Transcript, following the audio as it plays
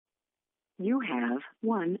You have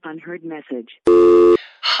one unheard message.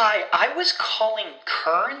 Hi, I was calling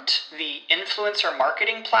Current, the influencer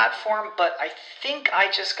marketing platform, but I think I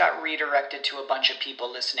just got redirected to a bunch of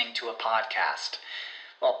people listening to a podcast.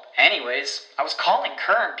 Well, anyways, I was calling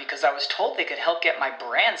Current because I was told they could help get my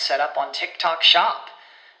brand set up on TikTok Shop,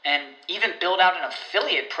 and even build out an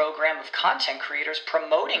affiliate program of content creators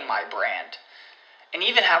promoting my brand, and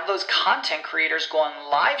even have those content creators go on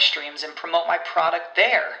live streams and promote my product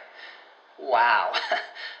there. Wow,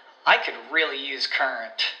 I could really use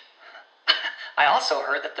Current. I also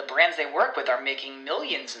heard that the brands they work with are making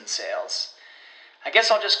millions in sales. I guess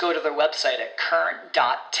I'll just go to their website at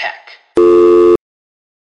current.tech.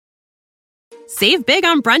 Save big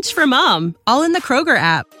on brunch for mom, all in the Kroger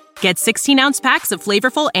app. Get 16-ounce packs of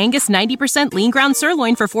flavorful Angus 90% lean ground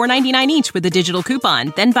sirloin for $4.99 each with a digital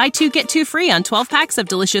coupon. Then buy 2, get 2 free on 12 packs of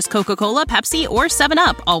delicious Coca-Cola, Pepsi, or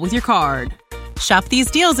 7-Up, all with your card. Shop these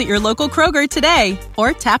deals at your local Kroger today,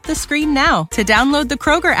 or tap the screen now to download the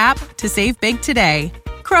Kroger app to save big today.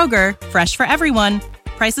 Kroger, fresh for everyone.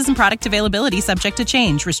 Prices and product availability subject to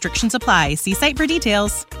change. Restrictions apply. See site for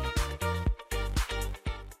details.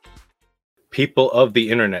 People of the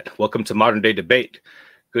internet, welcome to Modern Day Debate.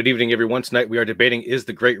 Good evening, everyone. Tonight we are debating, is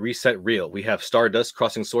the Great Reset real? We have Stardust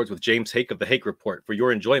crossing swords with James Hake of the Hake Report for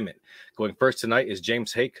your enjoyment. Going first tonight is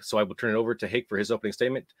James Hake, so I will turn it over to Hake for his opening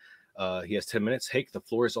statement. He has 10 minutes. Hake, the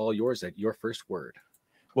floor is all yours at your first word.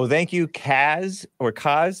 Well, thank you, Kaz or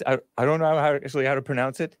Kaz. I don't know how to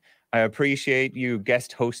pronounce it. I appreciate you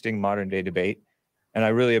guest hosting Modern Day Debate, and I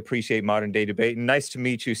really appreciate Modern Day Debate. And nice to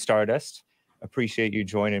meet you, Stardust. Appreciate you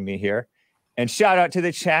joining me here. And shout out to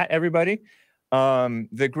the chat, everybody.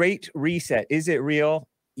 The Great Reset, is it real?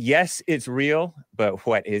 Yes, it's real, but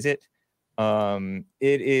what is it? It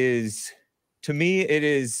is, to me, it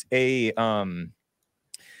is a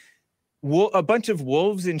bunch of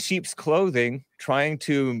wolves in sheep's clothing trying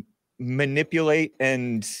to manipulate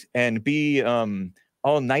and be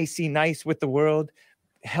all nice with the world,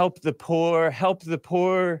 help the poor,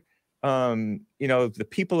 the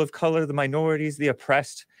people of color, the minorities, the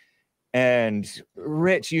oppressed. And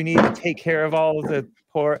Rich, you need to take care of all of the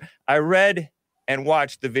poor. I read and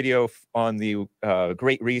watched the video on the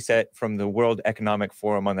Great Reset from the World Economic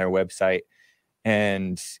Forum on their website.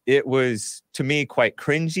 And it was, to me, quite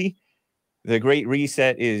cringy. The Great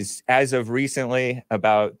Reset is, as of recently,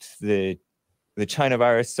 about the China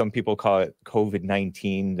virus. Some people call it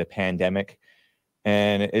COVID-19, the pandemic.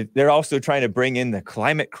 And they're also trying to bring in the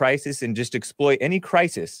climate crisis and just exploit any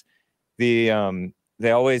crisis. They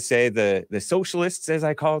always say, the socialists, as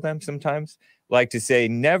I call them sometimes, like to say,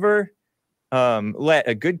 never let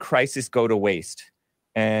a good crisis go to waste.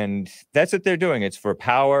 And that's what they're doing. It's for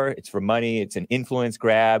power. It's for money. It's an influence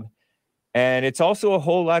grab. And it's also a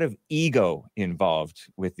whole lot of ego involved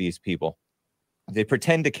with these people. They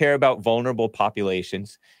pretend to care about vulnerable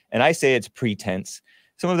populations. And I say it's pretense.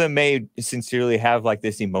 Some of them may sincerely have like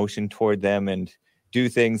this emotion toward them and do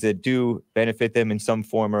things that do benefit them in some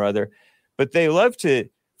form or other. But they love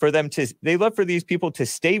for these people to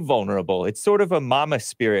stay vulnerable. It's sort of a mama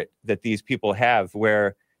spirit that these people have,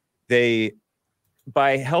 where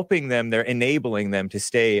by helping them, they're enabling them to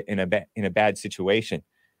stay in a bad situation,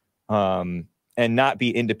 and not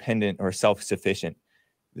be independent or self-sufficient.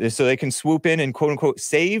 So they can swoop in and quote unquote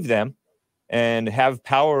save them and have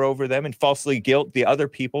power over them and falsely guilt the other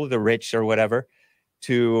people, the rich or whatever,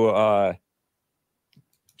 to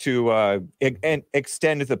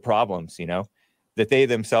extend the problems, that they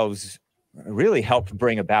themselves really helped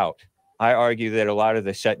bring about. I argue that a lot of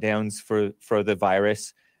the shutdowns for the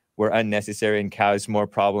virus were unnecessary and caused more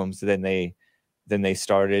problems than they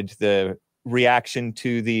started. The reaction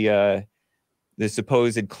to the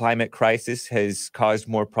supposed climate crisis has caused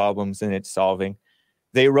more problems than it's solving.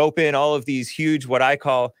 They rope in all of these huge, what I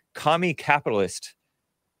call commie capitalist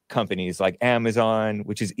companies like Amazon,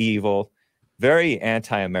 which is evil, very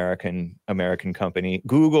anti-American company.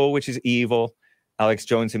 Google, which is evil. Alex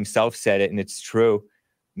Jones himself said it, and it's true.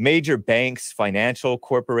 Major banks, financial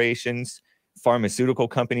corporations, pharmaceutical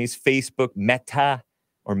companies, Facebook, Meta,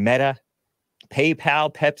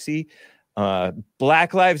 PayPal, Pepsi,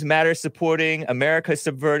 Black Lives Matter supporting, America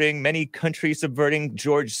subverting, many countries subverting.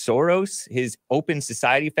 George Soros, his Open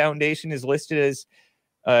Society Foundation, is listed as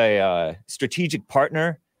a strategic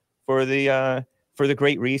partner for the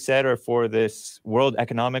Great Reset or for this World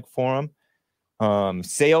Economic Forum.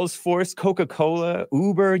 Salesforce, Coca-Cola,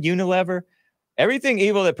 Uber, Unilever, everything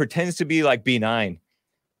evil that pretends to be like benign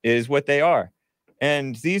is what they are.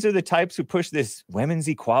 And these are the types who push this women's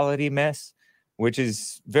equality mess, which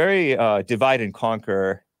is very divide and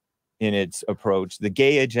conquer in its approach. The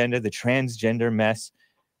gay agenda, the transgender mess.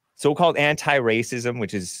 so-called anti-racism,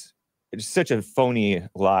 which is such a phony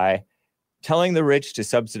lie, telling the rich to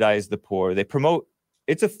subsidize the poor. They promote,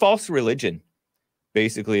 it's a false religion,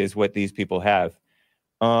 basically, is what these people have.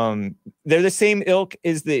 They're the same ilk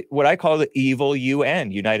as what I call the evil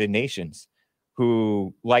UN, United Nations,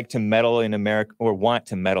 who like to meddle in America or want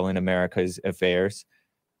to meddle in America's affairs.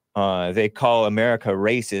 They call America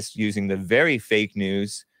racist using the very fake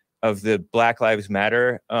news of the Black Lives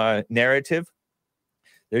Matter narrative.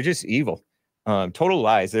 They're just evil, total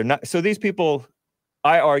lies. They're not. So these people,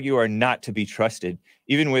 I argue, are not to be trusted,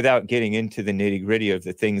 even without getting into the nitty gritty of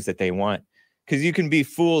the things that they want. Because you can be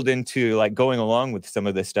fooled into like going along with some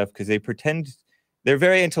of this stuff because they pretend they're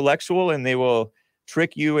very intellectual and they will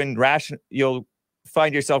trick you and you'll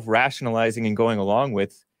find yourself rationalizing and going along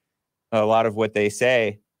with a lot of what they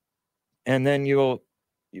say. And then you're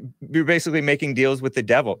basically making deals with the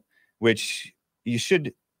devil, which you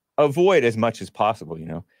should avoid as much as possible. You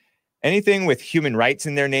know, anything with human rights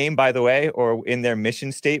in their name, by the way, or in their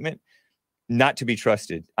mission statement, not to be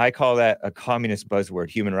trusted. I call that a communist buzzword,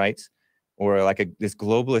 human rights, or like this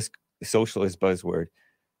globalist socialist buzzword.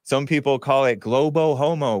 Some people call it globo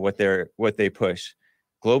homo, what they push.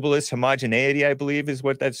 Globalist homogeneity, I believe, is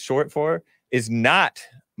what that's short for, is not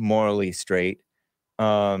morally straight.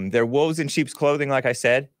 They're wolves in sheep's clothing, like I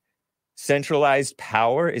said. Centralized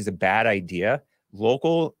power is a bad idea.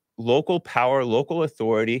 Local power, local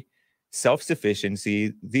authority,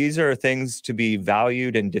 self-sufficiency, these are things to be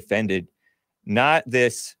valued and defended, not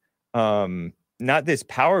this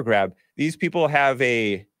power grab. These people have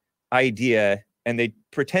a idea and they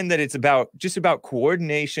pretend that it's just about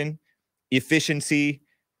coordination, efficiency,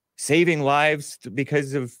 saving lives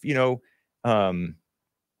because of,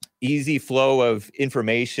 easy flow of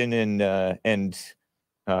information and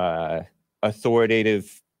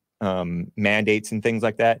authoritative mandates and things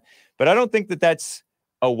like that. But I don't think that that's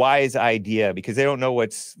a wise idea because they don't know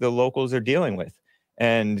what the locals are dealing with.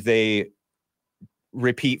 And they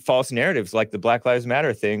repeat false narratives like the Black Lives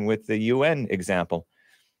Matter thing with the UN example.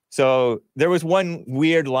 So there was one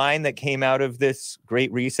weird line that came out of this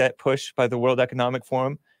Great Reset push by the World Economic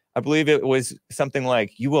Forum. I believe it was something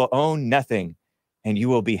like, you will own nothing and you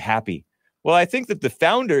will be happy. Well, I think that the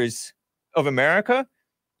founders of America,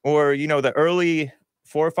 or, the early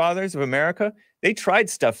forefathers of America, they tried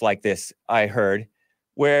stuff like this, I heard,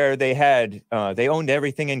 where they owned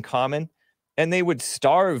everything in common. And they would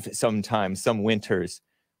starve sometimes, some winters.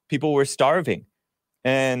 People were starving.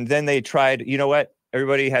 And then they tried, you know what?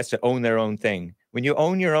 Everybody has to own their own thing. When you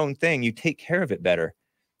own your own thing, you take care of it better.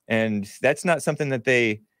 And that's not something that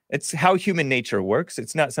it's how human nature works.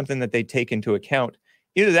 It's not something that they take into account.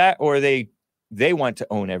 Either that or they want to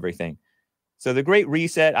own everything. So the Great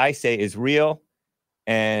Reset, I say, is real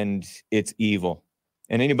and it's evil.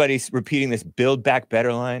 And anybody repeating this Build Back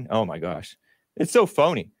Better line, oh my gosh, it's so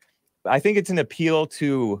phony. I think it's an appeal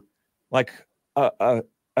to like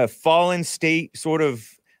a fallen state sort of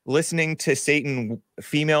listening to Satan,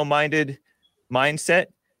 female-minded mindset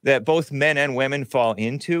that both men and women fall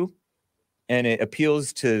into. And it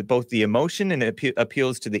appeals to both the emotion and it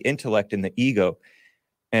appeals to the intellect and the ego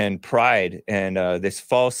and pride and this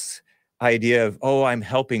false idea of, oh, I'm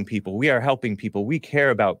helping people. We are helping people. We care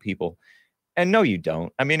about people. And no, you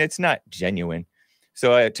don't. I mean, it's not genuine.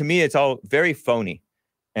 So to me, it's all very phony.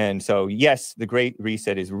 And so, yes, the Great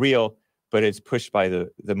Reset is real, but it's pushed by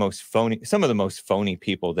some of the most phony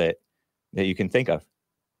people that you can think of.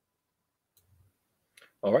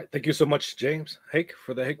 All right. Thank you so much, James Hake,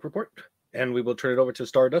 for the Hake Report. And we will turn it over to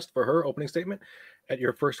Stardust for her opening statement. At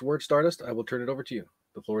your first word, Stardust, I will turn it over to you.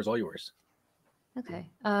 The floor is all yours. Okay.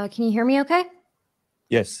 Can you hear me okay?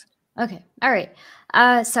 Yes. Okay. All right.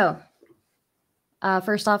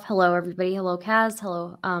 First off, hello, everybody. Hello, Kaz.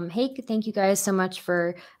 Hello, Hake. Thank you guys so much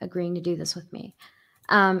for agreeing to do this with me.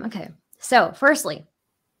 Okay. So firstly,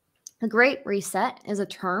 the Great Reset is a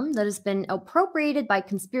term that has been appropriated by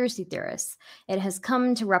conspiracy theorists. It has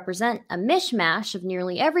come to represent a mishmash of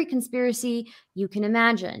nearly every conspiracy you can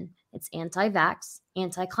imagine. It's anti-vax,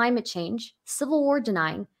 anti-climate change, civil war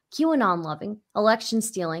denying, QAnon loving, election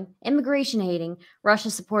stealing, immigration hating, Russia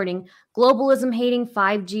supporting, globalism hating,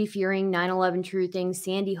 5G fearing, 9/11 truthing,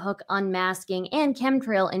 Sandy Hook unmasking, and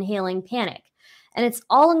chemtrail inhaling panic. And its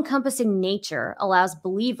all-encompassing nature allows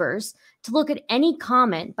believers to look at any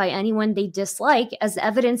comment by anyone they dislike as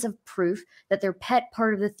evidence of proof that their pet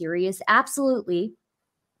part of the theory is absolutely,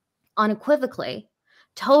 unequivocally,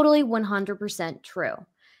 totally 100% true.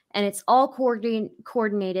 and it's all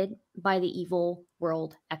coordinated by the evil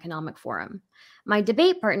World Economic Forum. My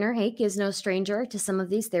debate partner, Hake, is no stranger to some of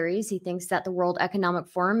these theories. He thinks that the World Economic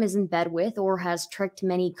Forum is in bed with or has tricked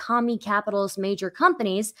many commie capitalist major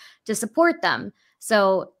companies to support them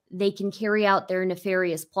so they can carry out their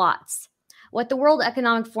nefarious plots. What the World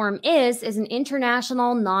Economic Forum is an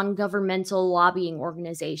international non-governmental lobbying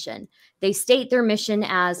organization. They state their mission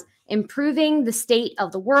as improving the state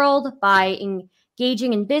of the world by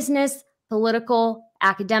engaging in business, political,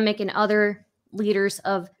 academic, and other leaders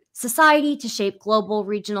of society to shape global,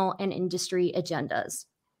 regional, and industry agendas.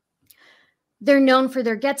 They're known for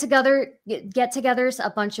their get-togethers, a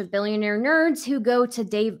bunch of billionaire nerds who go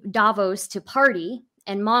to Davos to party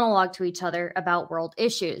and monologue to each other about world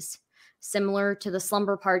issues, similar to the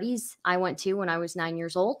slumber parties I went to when I was 9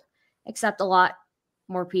 years old, except a lot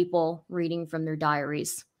more people reading from their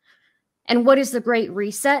diaries. And what is the Great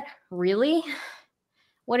Reset, really?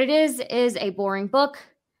 What it is a boring book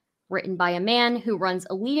written by a man who runs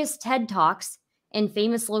elitist TED Talks in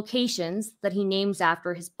famous locations that he names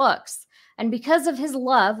after his books. And because of his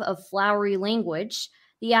love of flowery language,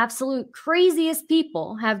 the absolute craziest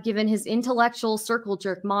people have given his intellectual circle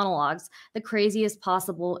jerk monologues the craziest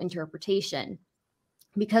possible interpretation.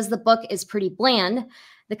 Because the book is pretty bland,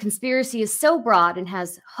 the conspiracy is so broad and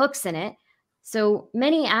has hooks in it, so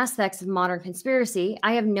many aspects of modern conspiracy,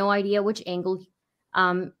 I have no idea which angle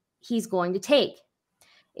he's going to take.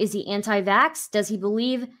 Is he anti-vax? Does he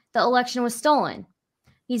believe the election was stolen?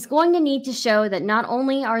 He's going to need to show that not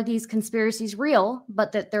only are these conspiracies real,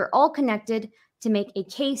 but that they're all connected to make a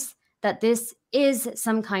case that this is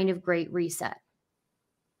some kind of great reset.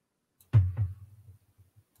 All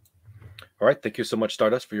right. Thank you so much,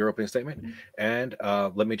 Stardust, for your opening statement. And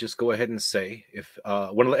let me just go ahead and say, I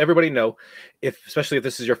want to let everybody know, especially if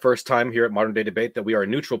this is your first time here at Modern Day Debate, that we are a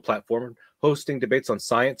neutral platform hosting debates on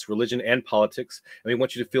science, religion, and politics. And we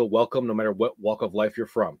want you to feel welcome no matter what walk of life you're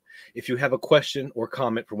from. If you have a question or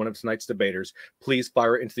comment for one of tonight's debaters, please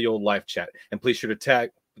fire it into the old live chat. And please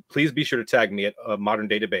be sure to tag me at Modern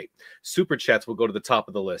Day Debate. Super chats will go to the top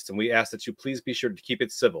of the list, and we ask that you please be sure to keep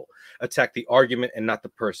it civil. Attack the argument and not the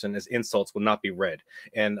person, as insults will not be read.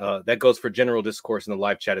 And that goes for general discourse in the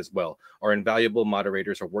live chat as well. Our invaluable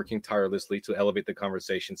moderators are working tirelessly to elevate the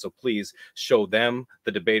conversation, so please show them,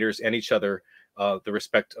 the debaters, and each other the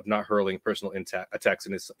respect of not hurling personal attacks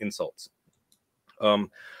and insults.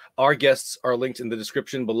 Our guests are linked in the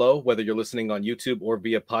description below, whether you're listening on YouTube or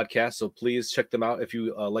via podcast. So please check them out if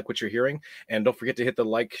you like what you're hearing. And don't forget to hit the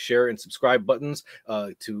like, share, and subscribe buttons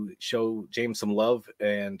to show James some love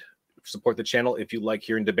and support the channel if you like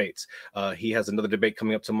hearing debates. He has another debate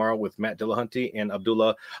coming up tomorrow with Matt Dillahunty and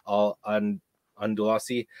Abdullah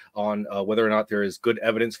Al-Andulasi on whether or not there is good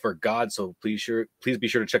evidence for God. So please be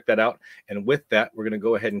sure to check that out. And with that, we're going to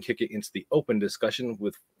go ahead and kick it into the open discussion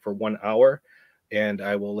for 1 hour. And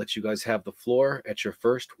I will let you guys have the floor at your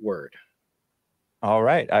first word. All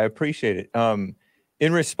right. I appreciate it.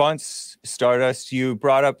 In response, Stardust, you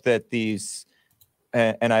brought up that these,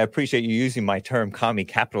 and I appreciate you using my term, commie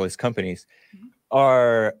capitalist companies,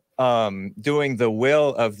 are doing the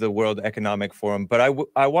will of the World Economic Forum. But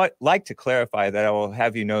I like to clarify that I will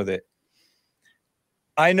have you know that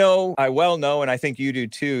I well know, and I think you do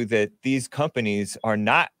too, that these companies are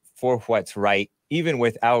not for what's right, even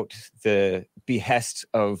without the behest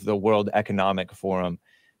of the World Economic Forum.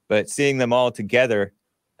 But seeing them all together,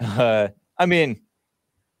 I mean,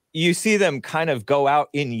 you see them kind of go out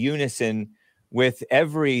in unison with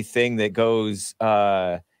everything that goes,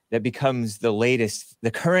 that becomes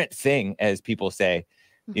the current thing, as people say.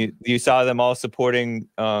 You saw them all supporting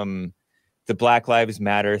the Black Lives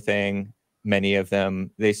Matter thing. Many of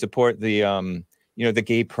them, they support the the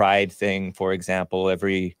gay pride thing, for example,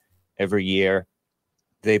 every year.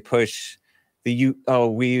 They push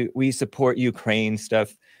we support Ukraine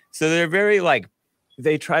stuff. So they're very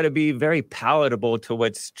they try to be very palatable to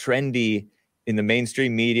what's trendy in the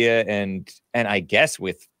mainstream media and I guess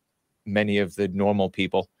with many of the normal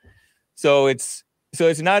people. So it's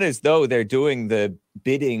not as though they're doing the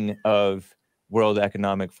bidding of World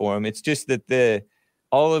Economic Forum. It's just that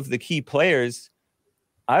all of the key players,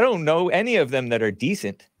 I don't know any of them that are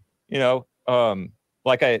decent, the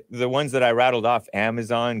ones that I rattled off,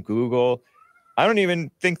 Amazon, Google. I don't even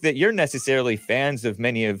think that you're necessarily fans of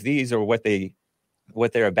many of these or what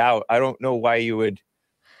they're about. I don't know why you would.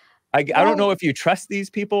 I don't know if you trust these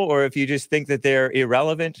people or if you just think that they're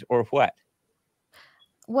irrelevant or what.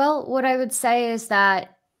 Well, what I would say is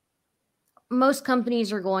that most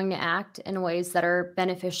companies are going to act in ways that are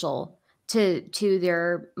beneficial to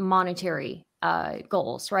their monetary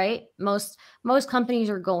goals, right? Most companies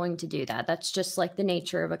are going to do that. That's just like the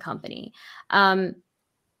nature of a company.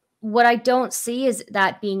 What I don't see is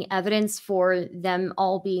that being evidence for them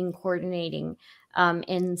all being coordinating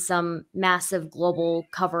in some massive global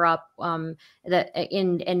cover up, that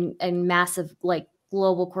in massive like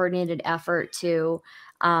global coordinated effort to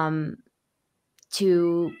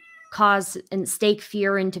cause and stake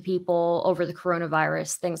fear into people over the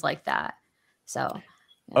coronavirus, things like that. So,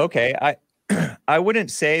 yeah. Okay, I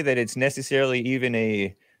wouldn't say that it's necessarily even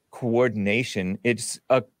a coordination. It's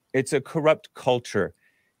a corrupt culture.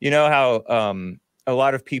 You know how a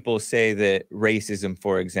lot of people say that racism,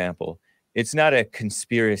 for example, it's not a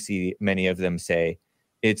conspiracy, many of them say.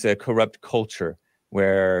 It's a corrupt culture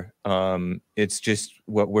where it's just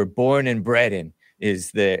what we're born and bred in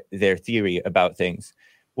is their theory about things.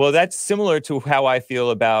 Well, that's similar to how I feel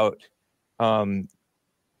about, for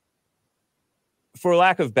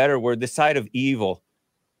lack of better word, the side of evil.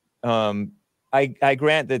 I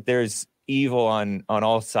grant that there's evil on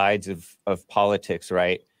all sides of politics,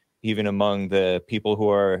 right? Even among the people who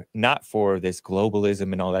are not for this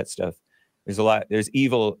globalism and all that stuff. There's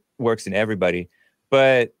evil works in everybody,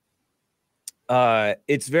 but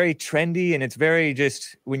it's very trendy and it's very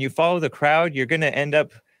just, when you follow the crowd, you're going to end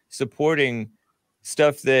up supporting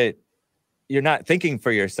stuff that you're not thinking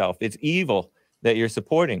for yourself. It's evil that you're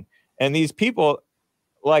supporting. And these people,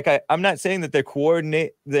 like, I'm not saying that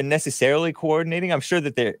they're necessarily coordinating. I'm sure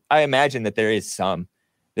that I imagine that there is some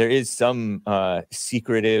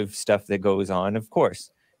secretive stuff that goes on, of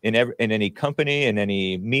course, in any company, in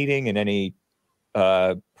any meeting, in any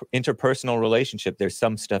interpersonal relationship. There's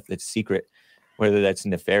some stuff that's secret, whether that's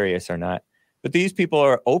nefarious or not. But these people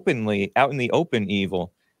are openly out in the open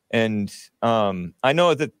evil. And I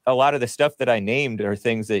know that a lot of the stuff that I named are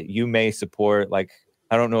things that you may support. Like,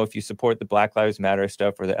 I don't know if you support the Black Lives Matter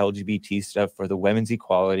stuff or the LGBT stuff or the women's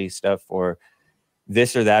equality stuff or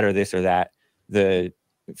this or that or this or that, the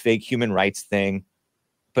fake human rights thing.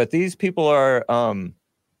 But these people are,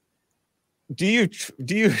 do you,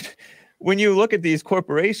 when you look at these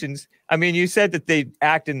corporations, I mean, you said that they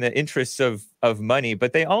act in the interests of money,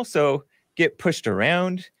 but they also get pushed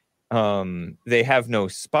around. They have no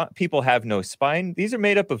people have no spine. These are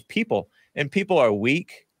made up of people, and people are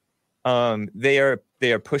weak. They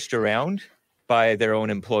are pushed around by their own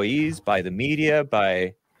employees, by the media,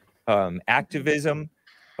 by activism,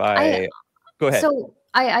 by go ahead. So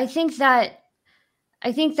I think that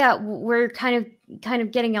we're kind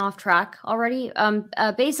of getting off track already.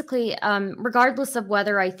 Basically, regardless of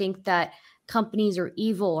whether I think that companies are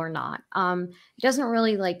evil or not, it doesn't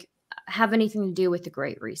really like have anything to do with the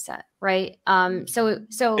Great Reset, right? So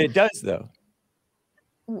it does though.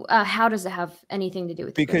 How does it have anything to do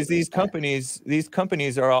with? Because these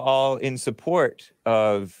companies are all in support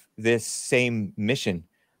of this same mission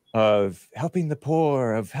of helping the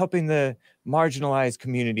poor, of helping the marginalized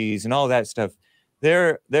communities, and all that stuff.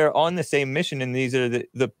 They're on the same mission, and these are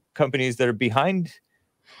the companies that are behind.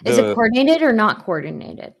 Is it coordinated or not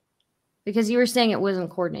coordinated? Because you were saying it wasn't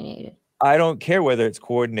coordinated. I don't care whether it's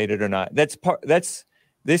coordinated or not. This is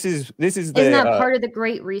Isn't that part of the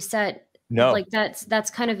Great Reset? No, like that's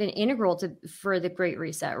kind of an integral for the Great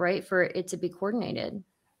Reset, right? For it to be coordinated.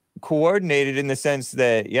 Coordinated in the sense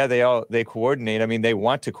that they coordinate. I mean, they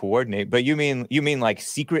want to coordinate, but you mean like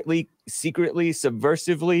secretly,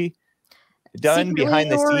 subversively done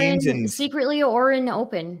behind the scenes and secretly or in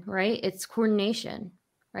open, right? It's coordination,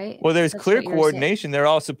 right? Well, there's clear coordination. They're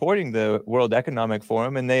all supporting the World Economic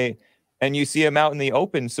Forum, and you see them out in the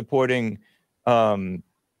open supporting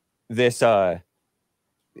this.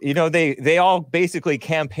 They all basically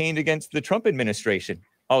campaigned against the Trump administration.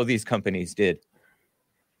 All these companies did.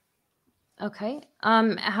 Okay.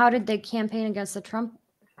 How did they campaign against the Trump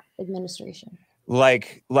administration?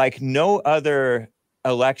 Like no other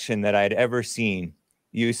election that I'd ever seen.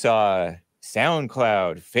 You saw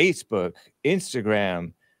SoundCloud, Facebook,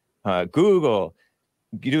 Instagram, Google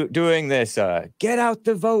doing this get out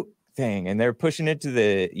the vote thing, and they're pushing it to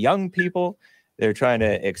the young people. They're trying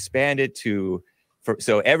to expand it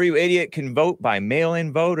so every idiot can vote by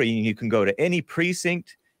mail-in vote, or you can go to any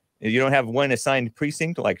precinct. You don't have one assigned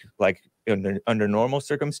precinct like under normal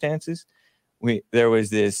circumstances. There was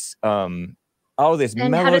this melodrama. How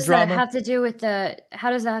does that have to do with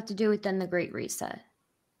then the Great Reset?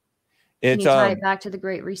 Can you tie it back to the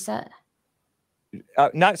Great Reset?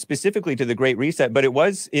 Not specifically to the Great Reset, but it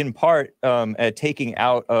was in part a taking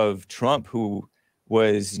out of Trump, who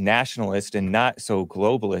was nationalist and not so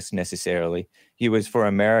globalist necessarily. He was for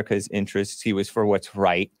America's interests. He was for what's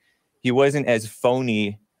right. He wasn't as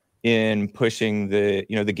phony in pushing the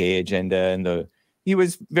gay agenda and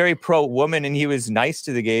very pro-woman, and he was nice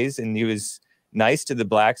to the gays, and he was nice to the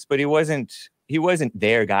blacks, but he wasn't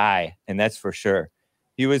their guy, and that's for sure.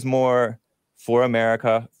 He was more for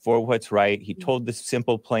America, for what's right. He told the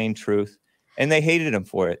simple, plain truth, and they hated him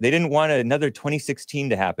for it. They didn't want another 2016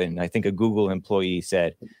 to happen, I think a Google employee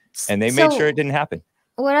said, and they made sure it didn't happen.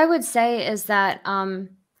 What I would say is that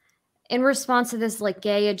in response to this like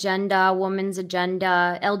gay agenda, women's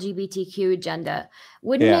agenda, LGBTQ agenda,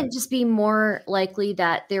 wouldn't it just be more likely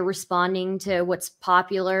that they're responding to what's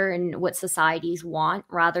popular and what societies want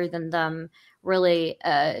rather than them really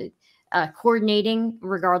coordinating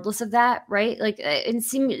regardless of that, right? Like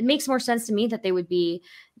it makes more sense to me that they would be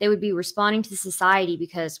responding to society,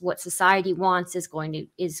 because what society wants is going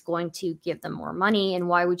to give them more money. And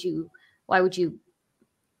why would you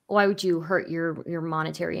hurt your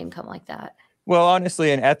monetary income like that? Well,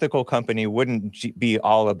 honestly, an ethical company wouldn't be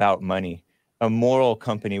all about money. A moral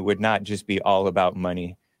company would not just be all about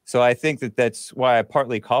money. So I think that's why I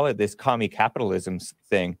partly call it this commie capitalism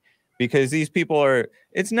thing, because these people are,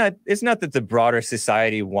 it's not that the broader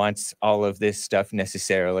society wants all of this stuff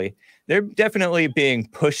necessarily. They're definitely being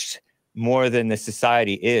pushed more than the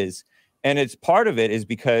society is. And it's part of it is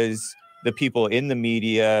because the people in the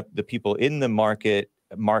media, the people in the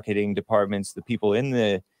marketing departments, the people in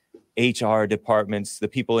the HR departments, the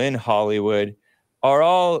people in Hollywood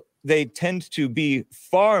they tend to be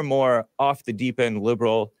far more off the deep end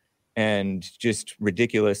liberal and just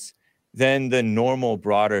ridiculous than the normal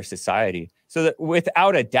broader society. So that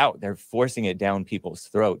without a doubt, they're forcing it down people's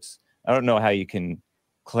throats. I don't know how you can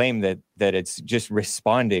claim that it's just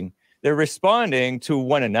responding. They're responding to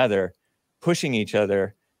one another, pushing each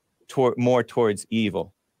other more towards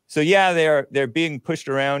evil. So yeah, they're being pushed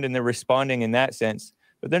around and they're responding in that sense,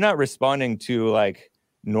 but they're not responding to like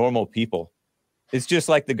normal people. It's just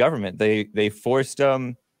like the government. They forced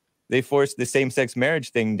the same-sex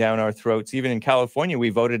marriage thing down our throats. Even in California, we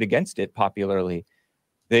voted against it popularly.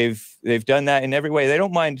 They've done that in every way. They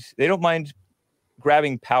don't mind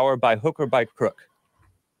grabbing power by hook or by crook,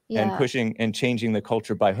 and pushing and changing the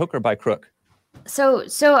culture by hook or by crook. So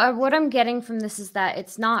what I'm getting from this is that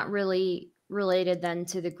it's not really related then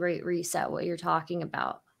to the Great Reset, what you're talking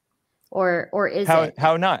about, or is it?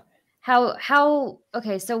 How not? How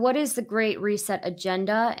okay, so what is the Great Reset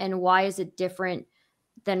agenda, and why is it different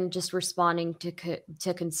than just responding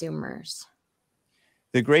to consumers?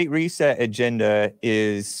 The Great Reset agenda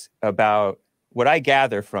is about, what I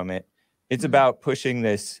gather from it, it's about pushing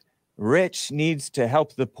this rich needs to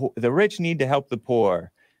help the rich need to help the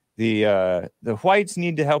poor. The whites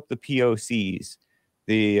need to help the POCs.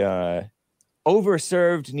 The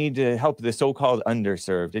overserved need to help the so-called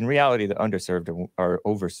underserved. In reality, the underserved are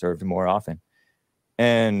overserved more often.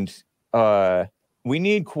 And we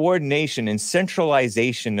need coordination and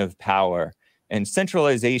centralization of power and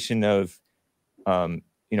centralization of,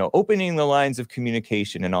 opening the lines of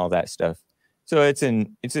communication and all that stuff. So it's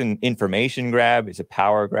an information grab. It's a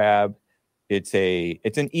power grab. It's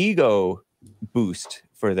an ego boost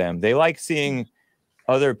for them. They like seeing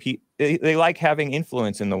other people. They like having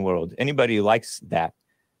influence in the world. Anybody likes that,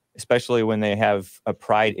 especially when they have a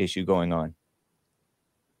pride issue going on.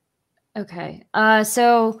 Okay.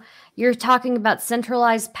 So you're talking about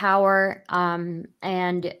centralized power,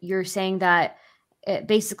 and you're saying that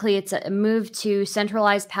basically it's a move to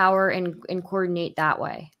centralize power and coordinate that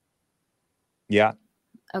way. Yeah.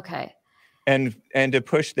 Okay. And to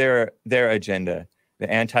push their agenda,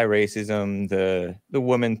 the anti-racism, the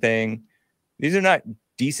woman thing. These are not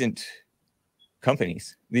decent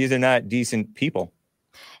companies. These are not decent people.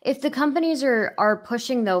 If the companies are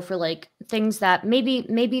pushing though for like things that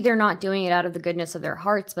maybe they're not doing it out of the goodness of their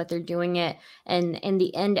hearts, but they're doing it and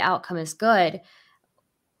the end outcome is good,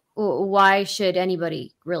 why should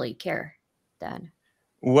anybody really care then?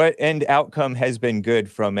 What end outcome has been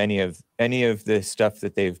good from any of the stuff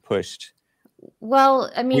that they've pushed?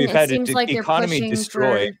 Well, I mean, it seems like they're pushing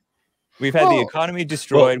destroyed. We've had the economy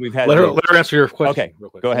destroyed. We've had let her answer your question. Okay,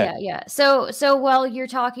 real quick. Go ahead. Yeah. So while you're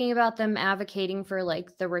talking about them advocating for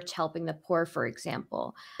like the rich helping the poor, for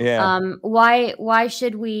example, why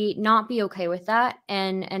should we not be okay with that?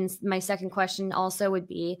 And my second question also would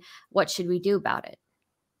be, what should we do about it?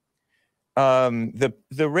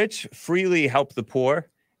 The rich freely help the poor,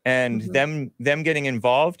 and them getting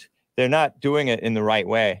involved, they're not doing it in the right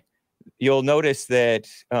way. You'll notice that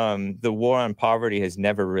the war on poverty has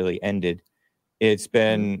never really ended. It's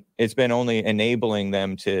been only enabling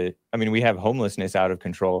them to. I mean, we have homelessness out of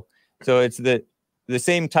control. So it's the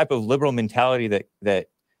same type of liberal mentality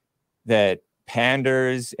that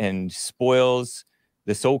panders and spoils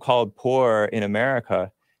the so-called poor in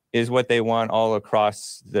America is what they want all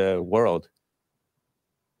across the world.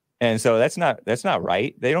 And so that's not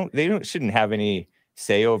right. They shouldn't have any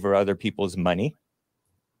say over other people's money.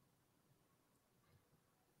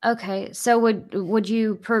 Okay, so would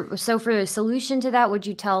you so for a solution to that, would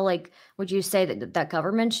you say that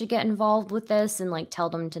government should get involved with this and like tell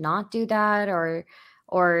them to not do that, or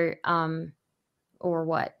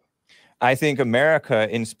what? I think America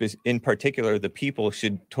in particular, the people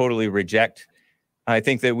should totally reject. I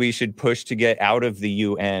think that we should push to get out of the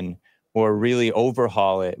UN or really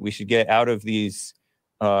overhaul it. We should get out of these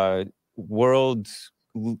world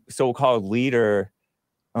so-called leader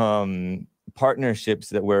partnerships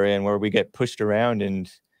that we're in, where we get pushed around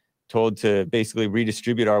and told to basically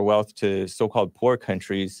redistribute our wealth to so-called poor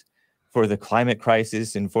countries for the climate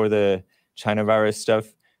crisis and for the China virus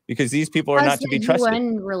stuff, because these people are not to be trusted.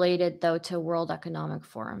 UN related though to World Economic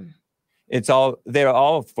Forum? They're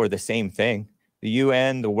all for the same thing. The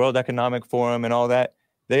UN, the World Economic Forum, and all that.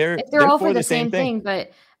 They're all for the same thing,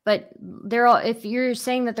 but they're all, if you're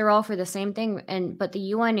saying that they're all for the same thing, but the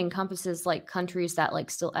UN encompasses like countries that like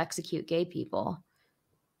still execute gay people,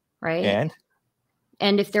 right?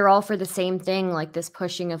 And if they're all for the same thing, like this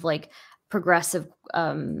pushing of like progressive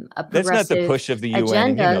that's not the push of the UN, agendas,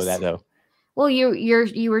 and you know that though. Well,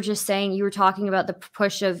 you were just saying, you were talking about the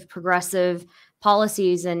push of progressive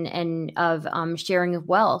policies and of sharing of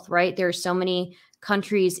wealth, right? There are so many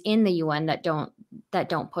countries in the UN that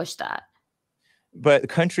don't push that. But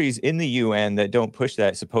countries in the UN that don't push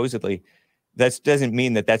that, supposedly, that doesn't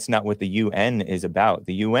mean that that's not what the UN is about.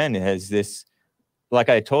 The UN has this, like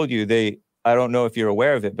I told you, I don't know if you're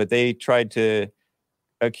aware of it, but they tried to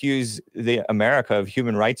accuse America of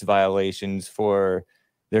human rights violations for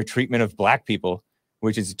their treatment of Black people,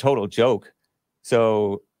 which is a total joke.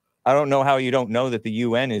 So I don't know how you don't know that the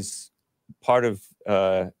UN is part of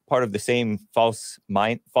the same false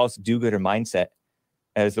do-gooder mindset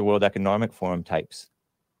as the World Economic Forum types.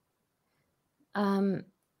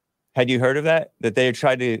 Had you heard of that? That they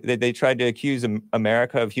tried to accuse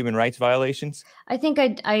America of human rights violations? I think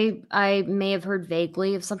I may have heard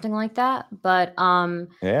vaguely of something like that, but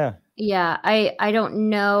yeah, I don't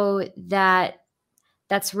know that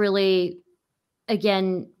that's really,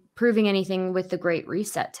 again, proving anything with the Great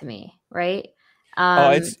Reset to me, right?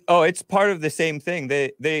 It's part of the same thing.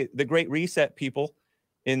 The Great Reset people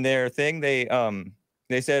in their thing, they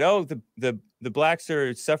said, the Blacks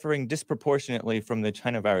are suffering disproportionately from the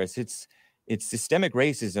China virus. It's systemic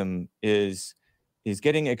racism is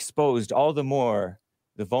getting exposed all the more.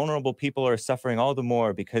 The vulnerable people are suffering all the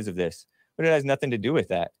more because of this. But it has nothing to do with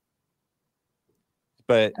that.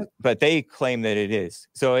 But they claim that it is.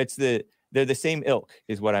 So they're the same ilk,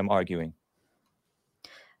 is what I'm arguing.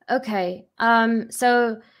 Okay.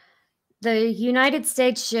 So the United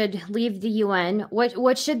States should leave the UN.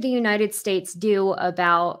 What should the United States do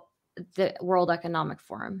about the World Economic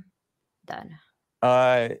Forum then?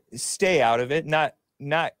 Stay out of it.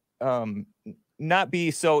 Not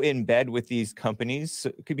be so in bed with these companies,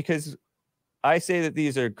 because I say that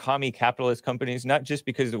these are commie capitalist companies, not just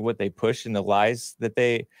because of what they push and the lies that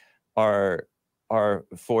they are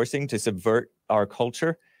forcing to subvert our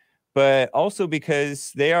culture, but also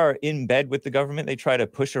because they are in bed with the government. They try to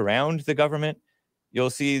push around the government.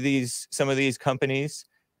 You'll see some of these companies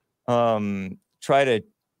try to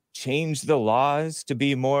change the laws to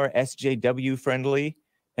be more SJW friendly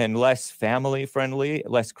and less family friendly,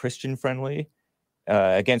 less Christian friendly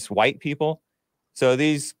against white people. So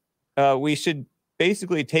we should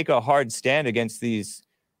basically take a hard stand against these,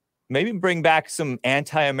 maybe bring back some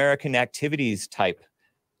anti-American activities type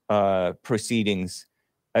proceedings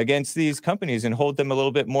against these companies and hold them a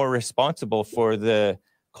little bit more responsible for the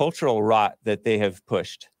cultural rot that they have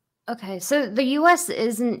pushed. Okay, so the U.S.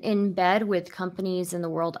 isn't in bed with companies in the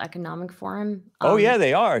World Economic Forum. Oh yeah,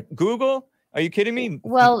 they are. Google? Are you kidding me?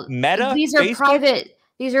 Well, Meta? These are Facebook? private.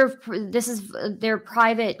 They're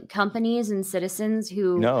private companies and citizens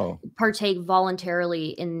who partake voluntarily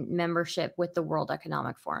in membership with the World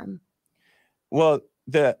Economic Forum. Well,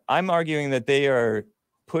 I'm arguing that they are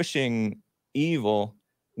pushing evil,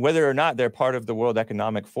 whether or not they're part of the World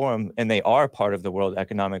Economic Forum, and they are part of the World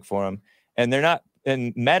Economic Forum, and they're not.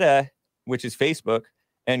 And Meta, which is Facebook,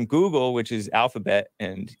 and Google, which is Alphabet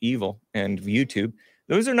and evil, and YouTube,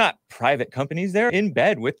 those are not private companies. They're in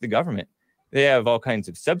bed with the government. They have all kinds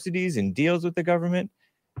of subsidies and deals with the government.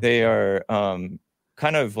 They are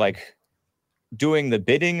kind of like doing the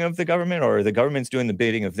bidding of the government, or the government's doing the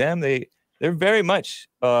bidding of them. They're very much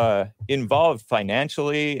involved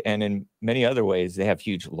financially and in many other ways. They have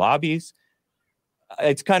huge lobbies.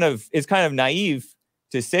 It's kind of naive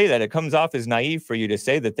to say that. It comes off as naive for you to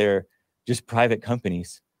say that they're just private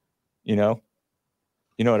companies. You know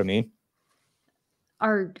what I mean?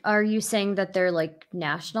 Are you saying that they're like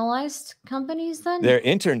nationalized companies then? They're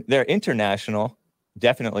international.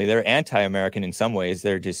 Definitely. They're anti-American in some ways.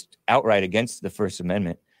 They're just outright against the First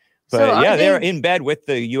Amendment. But yeah, they're in bed with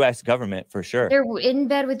the U.S. government for sure. They're in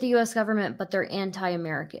bed with the U.S. government, but they're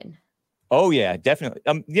anti-American. Oh, yeah, definitely.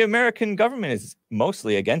 The American government is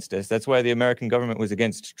mostly against us. That's why the American government was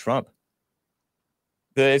against Trump.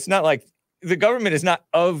 It's not like the government is not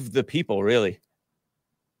of the people, really.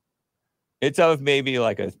 It's of maybe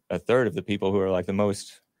like a third of the people who are like the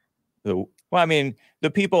most. Well, I mean, the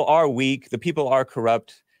people are weak. The people are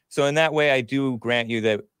corrupt. So in that way, I do grant you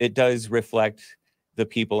that it does reflect the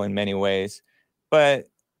people in many ways. But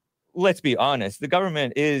let's be honest, the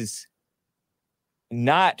government is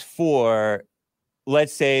not for,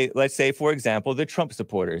 let's say, for example, the Trump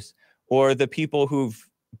supporters or the people who've,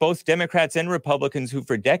 both Democrats and Republicans who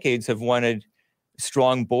for decades have wanted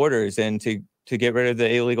strong borders and to get rid of the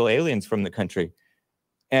illegal aliens from the country.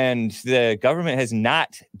 And the government has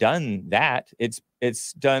not done that.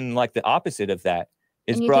 It's done like the opposite of that.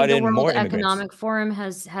 It's brought in more immigrants. The World Economic Forum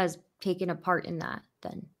has taken a part in that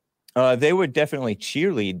then? They would definitely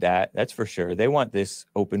cheerlead that. That's for sure. They want this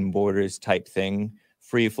open borders type thing,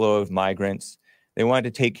 free flow of migrants. They want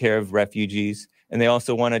to take care of refugees. And they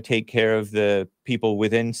also want to take care of the people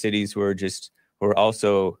within cities who are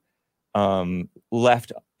also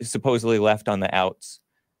supposedly left on the outs.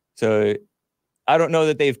 So I don't know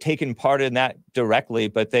that they've taken part in that directly,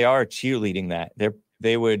 but they are cheerleading that.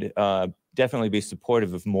 They would definitely be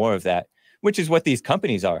supportive of more of that, which is what these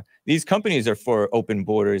companies are. These companies are for open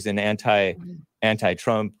borders and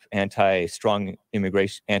anti-Trump, anti-strong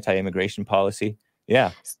anti-immigration policy.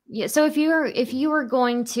 Yeah. So if you were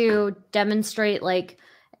going to demonstrate like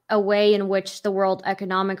a way in which the World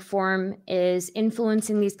Economic Forum is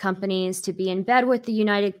influencing these companies to be in bed with the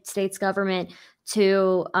United States government,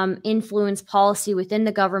 to influence policy within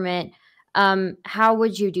the government, how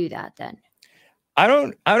would you do that then? I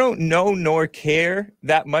don't know nor care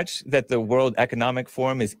that much that the World Economic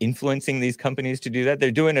Forum is influencing these companies to do that.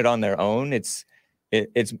 They're doing it on their own. It's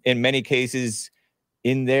in many cases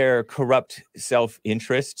in their corrupt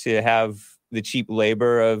self-interest to have the cheap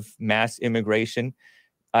labor of mass immigration.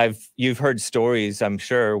 You've heard stories, I'm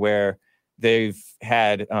sure, where they've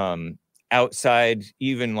had outside,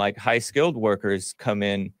 even like high-skilled workers come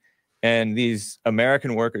in, and these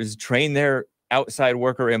American workers train their outside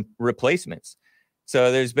worker replacements.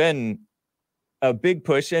 So there's been a big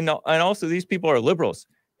push, and also these people are liberals,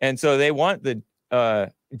 and so they want the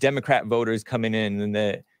Democrat voters coming in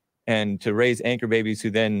and to raise anchor babies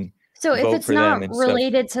who then so vote if it's for not them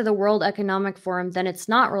related to the World Economic Forum, then it's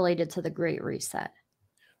not related to the Great Reset.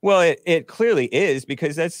 Well, it clearly is,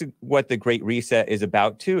 because that's what the Great Reset is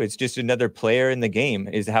about too. It's just another player in the game,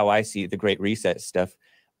 is how I see the Great Reset stuff.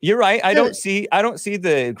 You're right. I don't see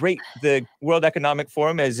the World Economic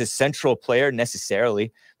Forum as a central player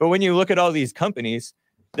necessarily. But when you look at all these companies,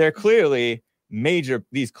 they're clearly major.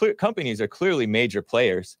 These companies are clearly major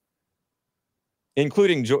players,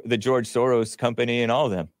 including the George Soros company and all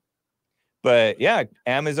of them. But yeah,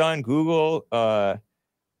 Amazon, Google,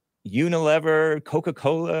 Unilever,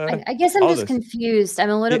 Coca-Cola. I guess I'm just confused. I'm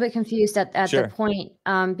a little bit confused at Sure. the point,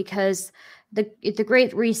 because the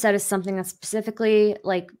Great Reset is something that's specifically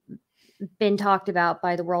like been talked about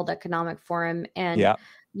by the World Economic Forum, and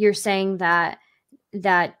you're saying that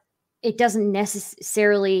it doesn't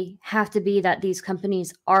necessarily have to be that these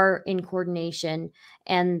companies are in coordination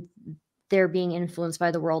and they're being influenced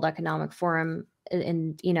by the World Economic Forum,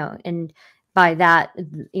 and by that,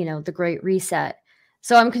 the Great Reset.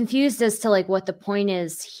 So I'm confused as to like what the point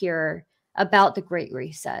is here about the Great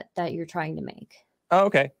Reset that you're trying to make. Oh,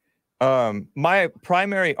 okay. My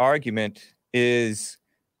primary argument is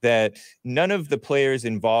that none of the players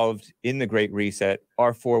involved in the Great Reset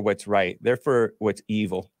are for what's right. They're for what's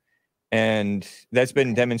evil. And that's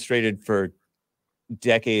been demonstrated for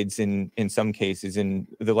decades in some cases. In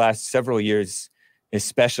the last several years,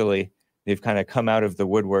 especially, they've kind of come out of the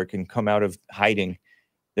woodwork and come out of hiding.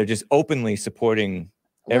 They're just openly supporting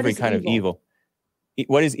every kind of evil.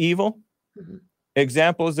 What is evil? Mm-hmm.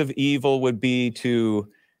 Examples of evil would be to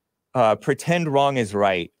pretend wrong is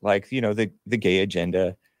right, like the gay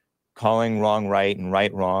agenda, calling wrong right and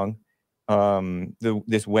right wrong.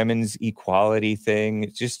 This women's equality thing.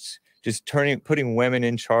 It's just putting women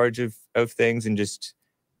in charge of things and just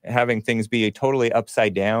having things be totally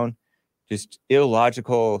upside down. Just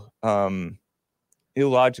illogical,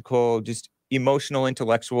 just emotional,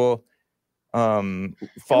 intellectual,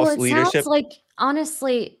 false leadership. Sounds like,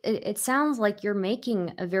 honestly, it sounds like you're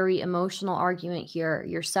making a very emotional argument here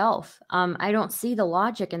yourself. I don't see the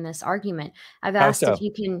logic in this argument. I've asked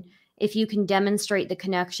if you can demonstrate the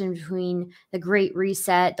connection between the Great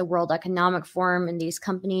Reset, the World Economic Forum, and these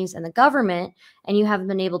companies and the government, and you haven't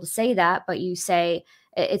been able to say that, but you say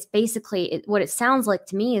it's basically what it sounds like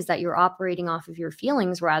to me is that you're operating off of your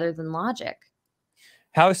feelings rather than logic.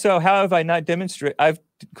 How so? How have I not demonstrated? I've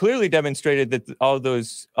clearly demonstrated that all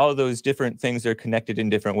those different things are connected in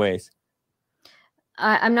different ways.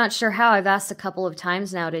 I'm not sure how. I've asked a couple of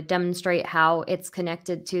times now to demonstrate how it's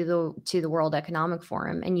connected to the World Economic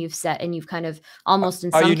Forum, and you've kind of almost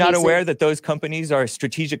in some cases. Are you not cases, aware that those companies are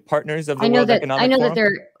strategic partners of the World Economic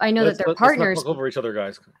Forum? I know that they're partners. Let's not talk over each other,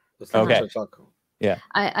 guys. Okay. Yeah,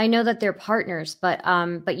 I know that they're partners, but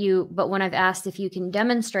when I've asked if you can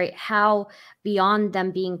demonstrate how beyond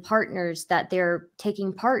them being partners that they're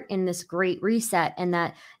taking part in this Great Reset and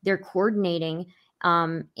that they're coordinating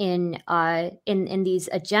in these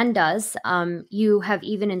agendas, you have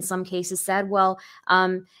even in some cases said, well,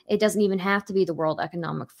 it doesn't even have to be the World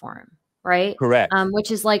Economic Forum, right? Correct.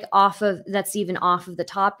 Which is like that's even off of the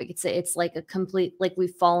topic. It's like a complete, like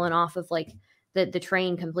we've fallen off of like the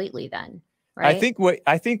train completely then. Right?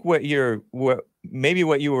 I think what you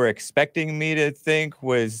were expecting me to think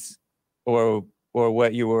was, or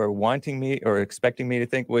what you were wanting me or expecting me to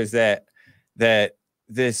think was that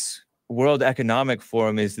this World Economic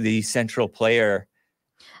Forum is the central player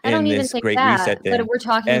in this Great Reset thing. But we're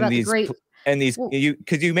talking about the Great. And these,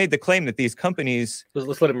 because you made the claim that these companies.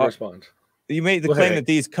 Let's let him respond. You made the claim that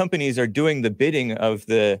these companies are doing the bidding of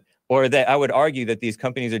or that I would argue that these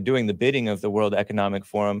companies are doing the bidding of the World Economic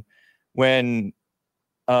Forum. When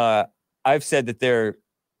I've said that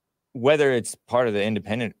whether it's part of the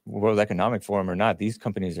independent World Economic Forum or not, these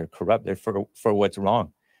companies are corrupt. They're for what's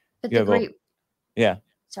wrong. But the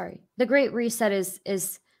Great Reset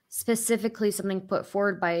is specifically something put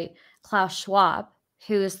forward by Klaus Schwab,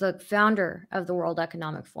 who is the founder of the World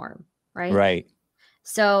Economic Forum, right? Right.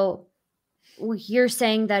 So you're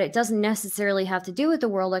saying that it doesn't necessarily have to do with the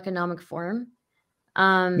World Economic Forum.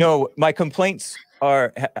 No, my complaints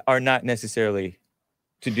are not necessarily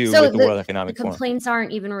to do with the World Economic Forum. The complaints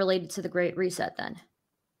aren't even related to the Great Reset then?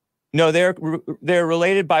 No, they're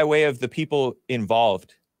related by way of the people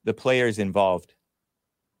involved, the players involved.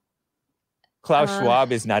 Klaus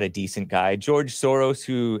Schwab is not a decent guy. George Soros,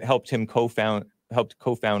 who helped co-found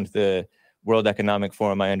the World Economic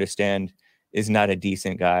Forum, I understand, is not a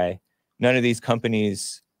decent guy. None of these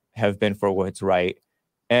companies have been for what's right.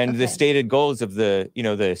 And the stated goals of the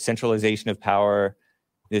centralization of power,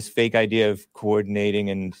 this fake idea of coordinating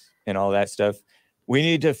and all that stuff. We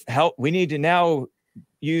need to now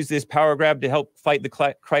use this power grab to help fight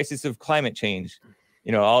the crisis of climate change.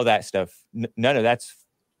 All that stuff. None of that's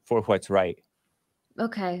for what's right.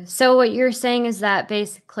 Okay. So what you're saying is that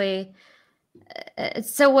basically,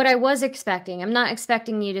 so what I was expecting, I'm not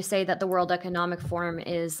expecting you to say that the World Economic Forum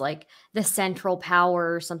is like the central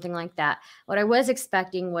power or something like that. What I was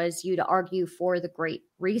expecting was you to argue for the Great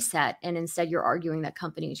Reset, and instead you're arguing that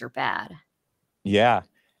companies are bad. Yeah.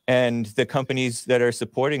 And the companies that are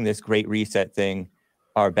supporting this Great Reset thing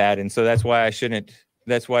are bad. And so that's why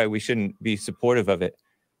we shouldn't be supportive of it.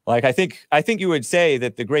 Like, I think you would say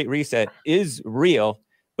that the Great Reset is real,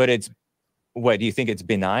 but do you think it's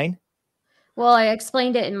benign? Well, I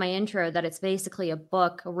explained it in my intro that it's basically a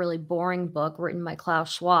really boring book written by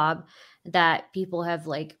Klaus Schwab that people have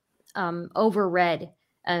overread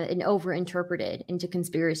and overinterpreted into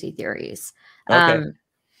conspiracy theories. Okay.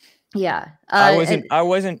 Yeah. I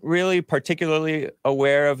wasn't really particularly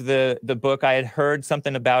aware of the book. I had heard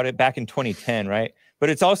something about it back in 2010, right? But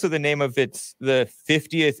it's also the name of the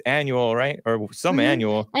 50th annual, right? Or some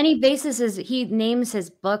annual. And he names his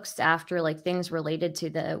books after things related to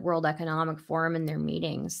the World Economic Forum and their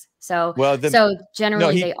meetings. So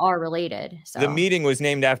generally they are related. So the meeting was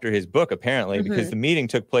named after his book, apparently, because the meeting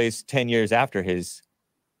took place 10 years after his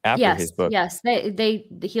book. Yes,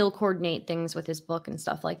 he'll coordinate things with his book and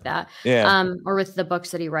stuff like that. Yeah. Or with the books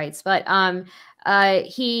that he writes. But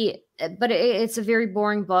it's a very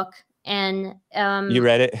boring book. And you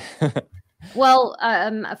read it? Well,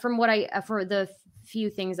 from for the few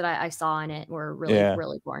things that I saw in it were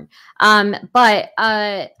really boring. But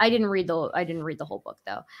I didn't read the whole book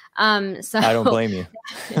though. So I don't blame you.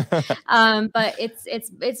 But it's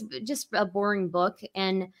just a boring book,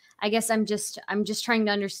 and I guess I'm just trying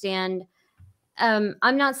to understand.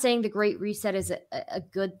 I'm not saying the Great Reset is a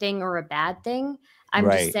good thing or a bad thing. I'm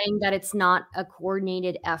just saying that it's not a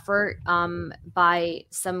coordinated effort by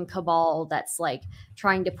some cabal that's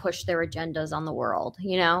trying to push their agendas on the world.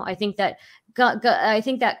 I think that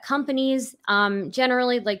companies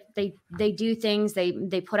generally they do things,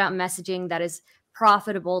 they put out messaging that is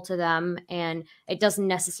profitable to them, and it doesn't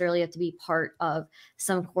necessarily have to be part of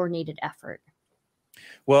some coordinated effort.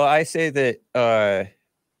 Well, I say that,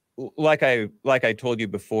 like I told you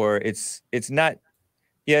before, it's not.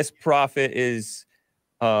 Yes, profit is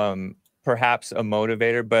perhaps a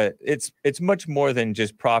motivator, but it's much more than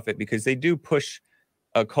just profit, because they do push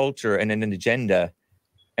a culture and an agenda,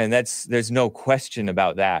 and there's no question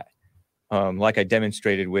about that. Like I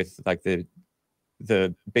demonstrated with like the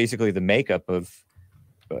basically the makeup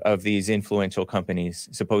of these influential companies,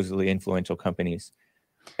 supposedly influential companies.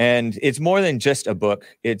 And it's more than just a book.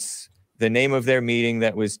 It's the name of their meeting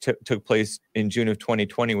that was took place in June of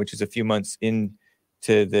 2020, which is a few months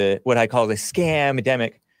into what I call the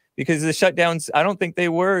scam-demic, because the shutdowns, I don't think they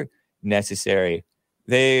were necessary.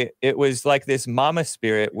 It was like this mama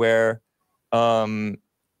spirit where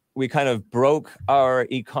we kind of broke our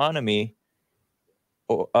economy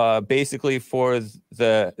basically for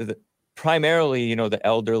the primarily, the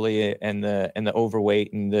elderly and the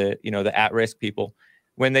overweight and the at-risk people,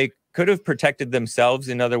 when they could have protected themselves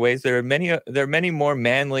in other ways. There are many more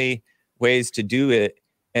manly ways to do it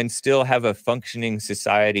and still have a functioning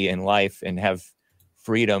society and life and have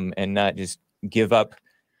freedom and not just give up.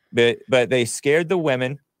 But they scared the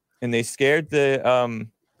women, and they scared it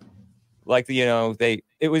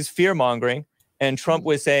was fear mongering. And Trump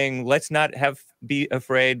was saying, let's not be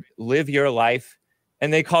afraid, live your life.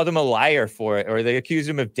 And they called him a liar for it, or they accused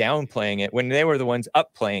him of downplaying it when they were the ones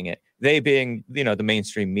upplaying it. They being, the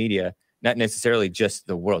mainstream media, not necessarily just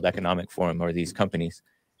the World Economic Forum or these companies.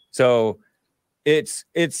 So I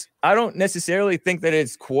don't necessarily think that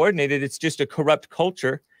it's coordinated. It's just a corrupt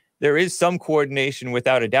culture. There is some coordination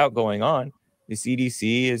without a doubt going on. The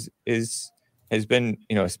CDC has been,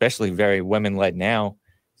 especially very women-led now,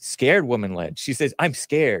 scared women-led. She says, I'm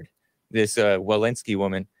scared, this Walensky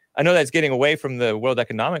woman. I know that's getting away from the World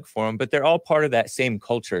Economic Forum, but they're all part of that same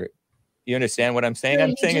culture. You understand what I'm saying? So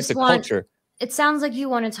I'm saying it's a culture. It sounds like you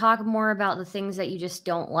want to talk more about the things that you just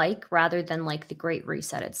don't like rather than like the Great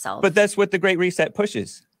Reset itself. But that's what the Great Reset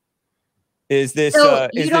pushes. Is this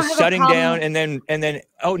shutting down and then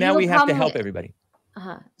now we have to help everybody.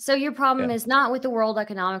 So your problem is not with the World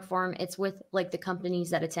Economic Forum, it's with like the companies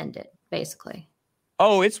that attend it, basically.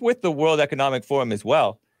 Oh, it's with the World Economic Forum as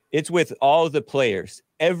well. It's with all the players,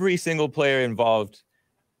 every single player involved.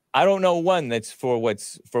 I don't know one that's for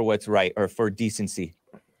what's right or for decency.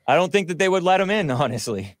 I don't think that they would let them in,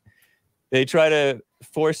 honestly. They try to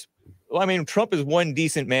force. Well, I mean, Trump is one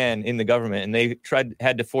decent man in the government, and they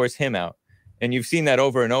had to force him out. And you've seen that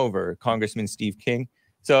over and over, Congressman Steve King.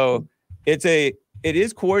 So it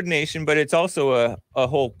is coordination, but it's also a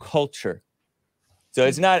whole culture. So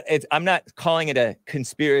I'm not calling it a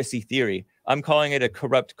conspiracy theory. I'm calling it a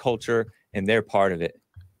corrupt culture, and they're part of it.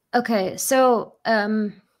 Okay, so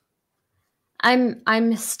I'm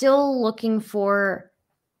still looking for.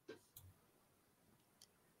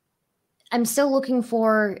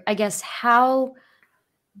 I guess, how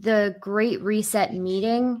the Great Reset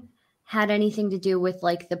meeting had anything to do with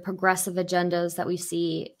like the progressive agendas that we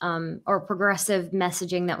see, or progressive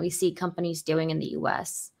messaging that we see companies doing in the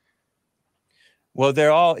U.S. Well,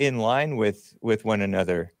 they're all in line with one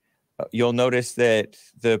another. You'll notice that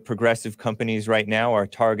the progressive companies right now are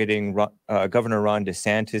targeting Governor Ron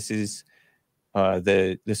DeSantis's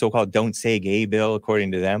the so-called "Don't Say Gay" bill,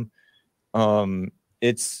 according to them.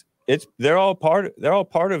 They're all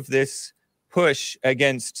part of this push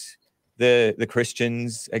against the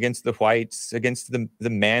Christians, against the whites, against the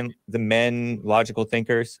men, logical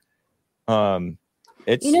thinkers. Trump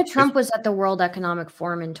was at the World Economic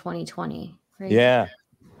Forum in 2020, right? Yeah,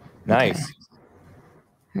 nice. Okay.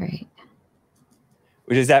 Right.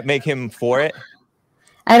 Does that make him for it?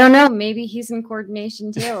 I don't know. Maybe he's in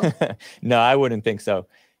coordination too. No, I wouldn't think so.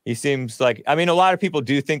 He seems like, a lot of people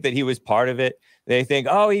do think that he was part of it. They think,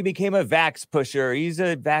 oh, he became a vax pusher. He's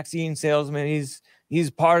a vaccine salesman.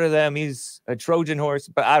 He's part of them. He's a Trojan horse.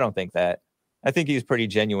 But I don't think that. I think he's pretty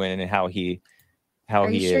genuine in how he is. Are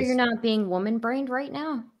you sure you're not being woman-brained right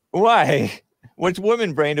now? Why? What's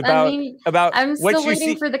woman-brained about? I'm still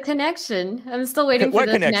waiting for the connection. I'm still waiting for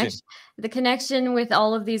the connection. The connection with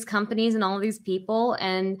all of these companies and all of these people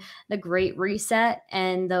and the Great Reset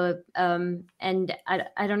and the and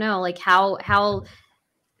I don't know, like how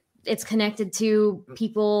it's connected to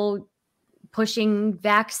people pushing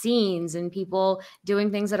vaccines and people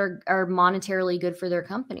doing things that are monetarily good for their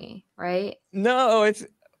company, right? No,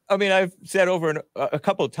 I've said over a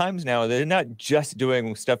couple of times now, they're not just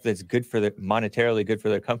doing stuff that's good for monetarily good for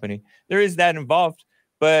their company. There is that involved,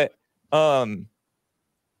 but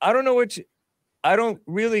I don't know I don't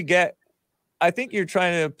really get. I think you're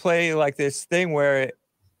trying to play like this thing where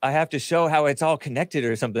I have to show how it's all connected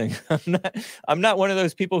or something. I'm not one of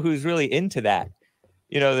those people who's really into that.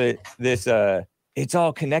 You know, this it's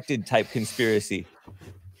all connected type conspiracy.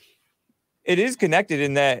 It is connected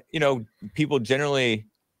in that, you know, people generally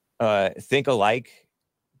think alike.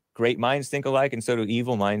 Great minds think alike, and so do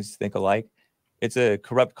evil minds think alike. It's a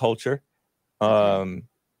corrupt culture.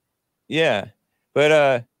 Yeah.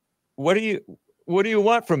 But what do you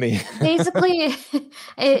want from me? Basically,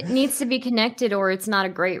 it needs to be connected or it's not a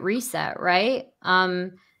great reset, right?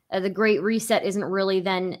 The great reset isn't really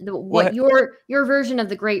then what your version of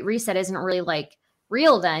the great reset isn't really like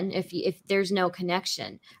real then if there's no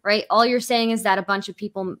connection, right? All you're saying is that a bunch of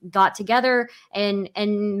people got together and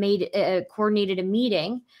made coordinated a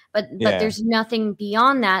meeting, but there's nothing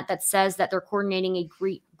beyond that says that they're coordinating a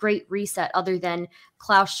great reset other than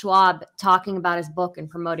Klaus Schwab talking about his book and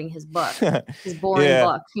promoting his book, his boring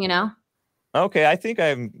book, you know? Okay, I think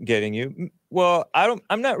I'm getting you. Well,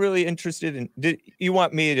 I'm not really interested in, you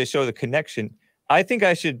want me to show the connection? I think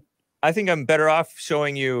I'm better off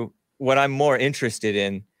showing you what I'm more interested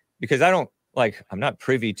in, because I'm not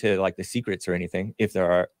privy to like the secrets or anything, if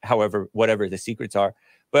there are, however, whatever the secrets are.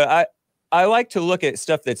 But I like to look at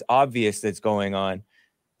stuff that's obvious that's going on,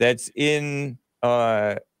 that's in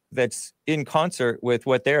concert with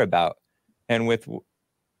what they're about. And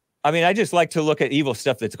I just like to look at evil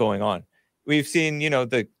stuff that's going on. We've seen, you know,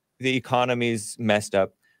 the economy's messed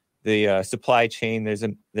up, the supply chain, there's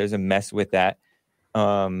a mess with that.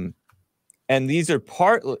 And these are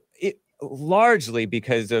largely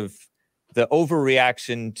because of the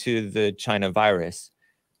overreaction to the China virus.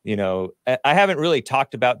 You know, I haven't really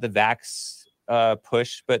talked about the vax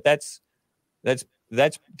push, but that's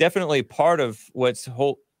definitely part of what's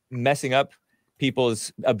messing up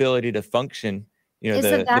people's ability to function. You know,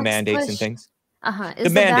 the mandates and things. The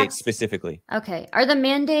mandates specifically. Okay. Are the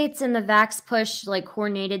mandates and the vax push like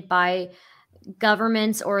coordinated by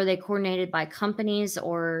governments, or are they coordinated by companies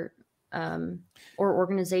or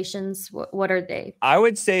organizations? What are they? I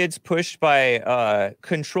would say it's pushed by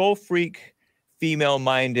control freak,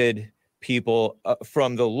 female-minded people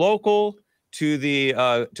from the local to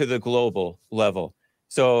the global level.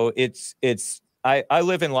 So I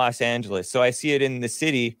live in Los Angeles, so I see it in the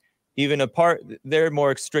city. Even they're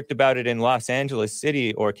more strict about it in Los Angeles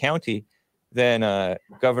city or county than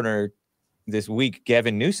Governor this week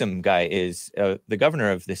Gavin Newsom guy is, the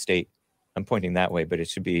governor of the state. I'm pointing that way, but it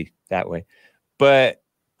should be that way. But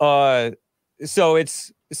so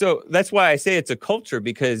that's why I say it's a culture,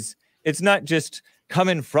 because it's not just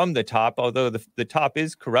coming from the top, although the top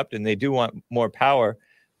is corrupt and they do want more power,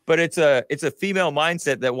 but it's a female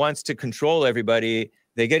mindset that wants to control everybody.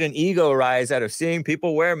 They get an ego rise out of seeing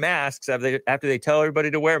people wear masks after they tell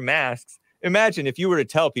everybody to wear masks. Imagine if you were to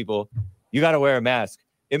tell people you got to wear a mask.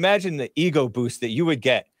 Imagine the ego boost that you would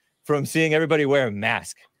get from seeing everybody wear a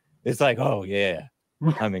mask. It's like, oh yeah,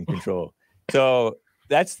 I'm in control. So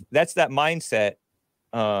that's that mindset.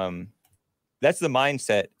 That's the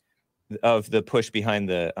mindset of the push behind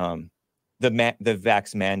the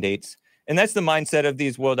vax mandates, and that's the mindset of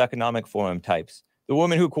these World Economic Forum types. The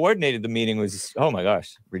woman who coordinated the meeting was, oh my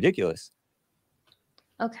gosh, ridiculous.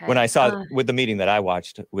 Okay. When I saw with the meeting that I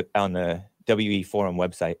watched on the WE Forum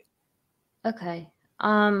website. Okay.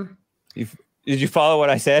 Did you follow what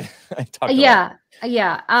I said? I talked. Yeah.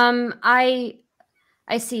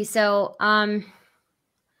 I see. So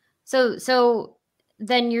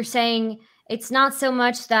then you're saying it's not so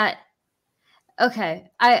much that. Okay.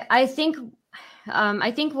 I think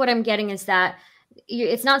what I'm getting is that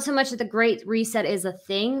it's not so much that the Great Reset is a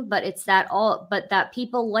thing, but it's that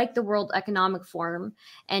people like the World Economic Forum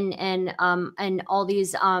and all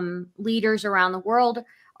these leaders around the world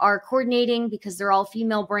are coordinating because they're all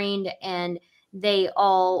female brained and they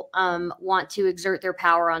all want to exert their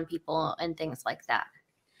power on people and things like that.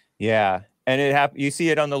 Yeah. And you see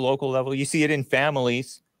it on the local level. You see it in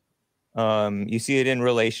families. You see it in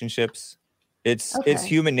relationships. It's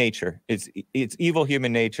human nature. It's evil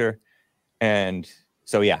human nature. And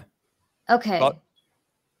so, yeah. Okay.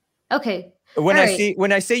 Okay. When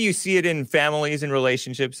I say you see it in families and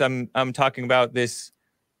relationships, I'm talking about this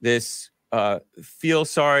feel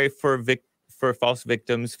sorry for false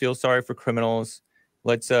victims, feel sorry for criminals.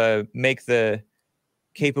 Let's make the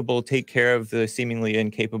capable take care of the seemingly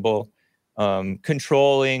incapable,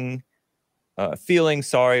 controlling, feeling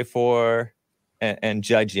sorry for, and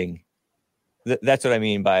judging. That's what I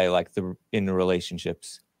mean by in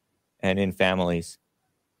relationships and in families,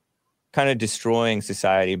 kind of destroying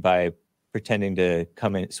society by pretending to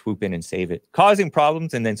come in, swoop in and save it, causing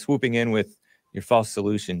problems and then swooping in with your false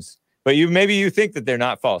solutions. But maybe you think that they're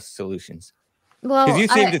not false solutions. Well, Because you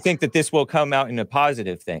seem to think that this will come out in a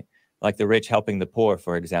positive thing, like the rich helping the poor,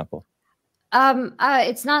 for example.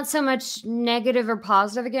 It's not so much negative or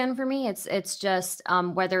positive again for me. It's just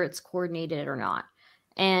whether it's coordinated or not.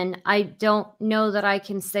 And I don't know that I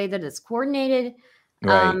can say that it's coordinated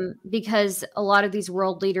Right. because a lot of these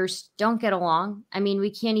world leaders don't get along. I mean, we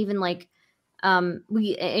can't even we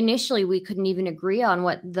couldn't even agree on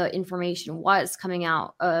what the information was coming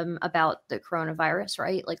out about the coronavirus,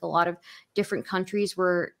 right? Like a lot of different countries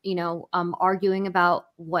were, arguing about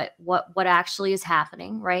what actually is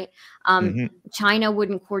happening, right? China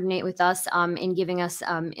wouldn't coordinate with us in giving us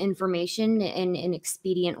information in an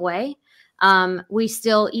expedient way. We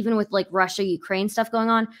still, even with like Russia, Ukraine stuff going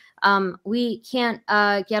on, we can't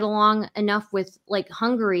get along enough with like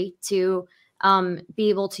Hungary to be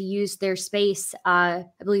able to use their space, I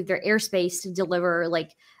believe their airspace to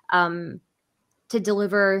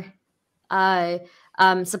deliver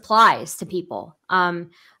supplies to people. Go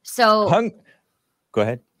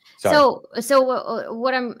ahead. Sorry. So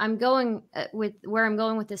what I'm going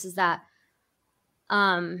with this is that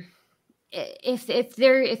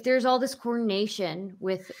if there's all this coordination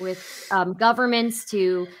with governments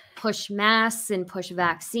to push masks and push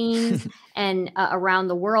vaccines and around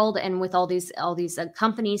the world, and with all these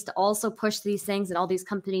companies to also push these things, and all these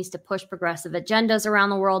companies to push progressive agendas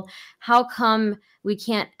around the world, how come we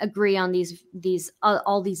can't agree on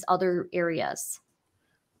all these other areas?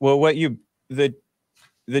 Well,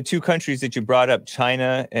 the two countries that you brought up,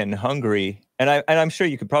 China and Hungary, and I'm sure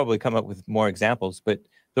you could probably come up with more examples, but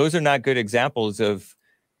those are not good examples of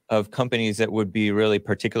companies that would be really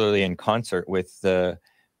particularly in concert with the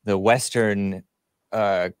Western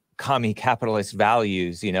commie capitalist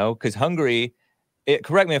values, because Hungary,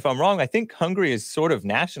 correct me if I'm wrong, I think Hungary is sort of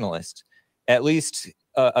nationalist. At least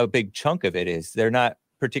a big chunk of it is. They're not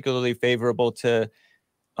particularly favorable to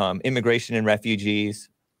immigration and refugees.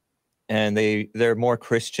 And they're more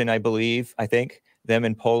Christian, I believe, them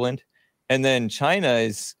in Poland. And then China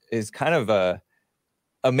is kind of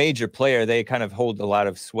a major player. They kind of hold a lot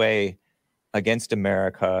of sway against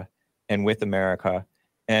America and with America.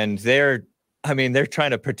 And they're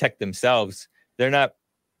trying to protect themselves. They're not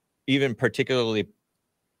even particularly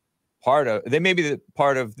they may be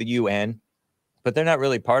part of the UN, but they're not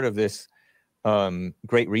really part of this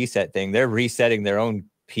Great Reset thing. They're resetting their own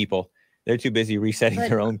people. They're too busy resetting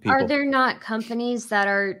their own people. Are there not companies that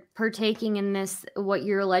are partaking in this, what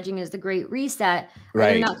you're alleging is the Great Reset? Are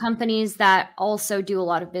there not companies that also do a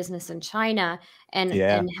lot of business in China and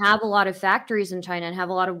have a lot of factories in China and have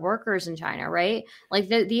a lot of workers in China, right? Like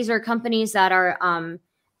these are companies that are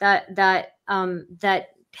that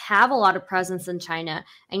have a lot of presence in China,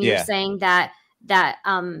 and you're saying that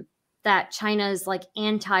China is like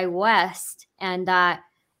anti-West, and that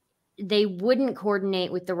they wouldn't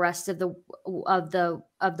coordinate with the rest of the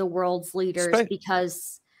world's leaders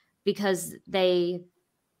because they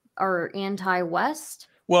are anti-West.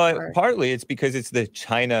 Well, partly it's because it's the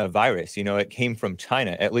China virus. It came from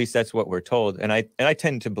China. At least that's what we're told, and I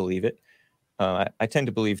tend to believe it. I tend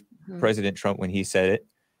to believe President Trump when he said it.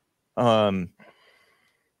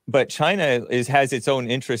 But China has its own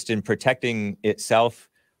interest in protecting itself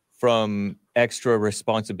from extra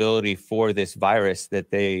responsibility for this virus that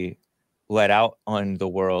they let out on the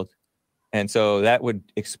world. And so that would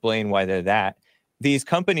explain why they're that. These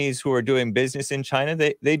companies who are doing business in China,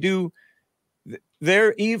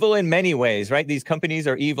 they're evil in many ways, right? These companies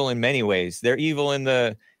are evil in many ways. They're evil in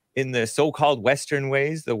the so-called Western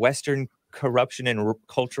ways, the Western corruption and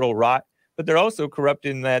cultural rot, but they're also corrupt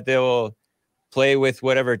in that they'll play with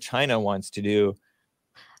whatever China wants to do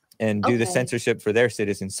and do the censorship for their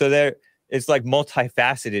citizens. So it's like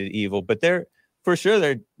multifaceted evil, but they're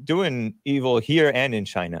doing evil here and in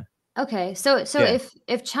China. Okay. So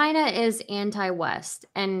if China is anti-West,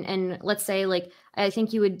 and let's say, like, I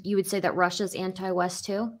think you would say that Russia's anti-West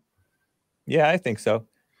too? Yeah, I think so.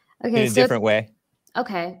 Okay. In a different way.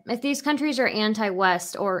 Okay. If these countries are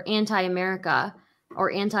anti-West or anti-America or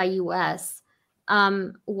anti-US,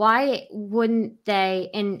 why wouldn't they,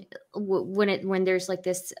 and when there's like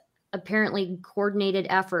this apparently coordinated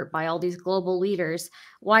effort by all these global leaders,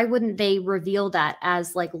 why wouldn't they reveal that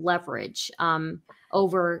as like leverage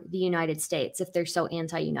over the United States if they're so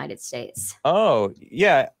anti-United States? Oh,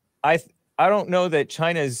 yeah. I don't know that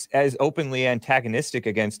China's as openly antagonistic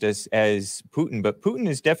against us as Putin, but Putin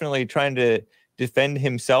is definitely trying to defend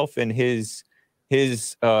himself and his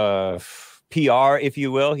PR, if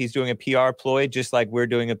you will. He's doing a PR ploy, just like we're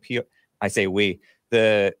doing a PR. I say we.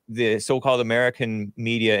 The so-called American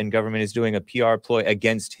media and government is doing a PR ploy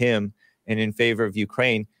against him and in favor of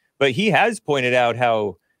Ukraine. But he has pointed out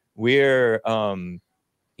how we're,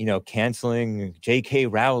 canceling J.K.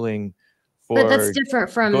 Rowling But that's for different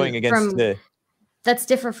from going against the. That's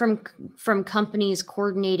different from companies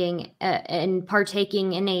coordinating and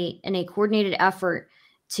partaking in a coordinated effort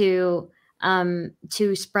to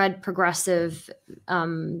spread progressive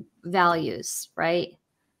values, right?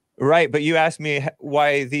 Right, but you asked me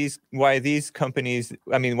why these companies,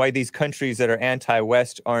 why these countries that are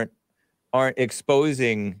anti-West aren't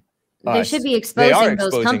exposing us. They should be exposing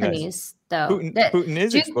those companies, though. Putin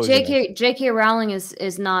is exposing us. J.K. Rowling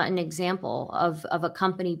is not an example of a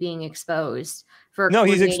company being exposed for. No,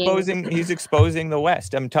 he's exposing the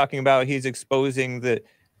West. I'm talking about he's exposing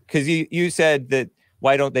because you said that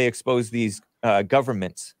why don't they expose these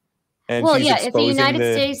governments? And well, yeah, if the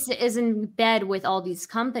United States is in bed with all these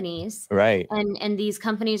companies, right, and these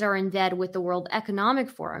companies are in bed with the World Economic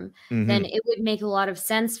Forum, then it would make a lot of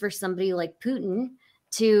sense for somebody like Putin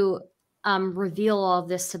to reveal all of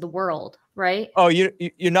this to the world, right? Oh, you're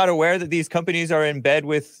not aware that these companies are in bed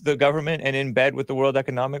with the government and in bed with the World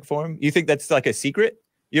Economic Forum? You think that's like a secret?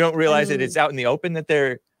 You don't realize that it's out in the open, that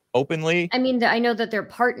they're openly? I mean, I know that they're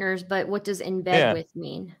partners, but what does in bed with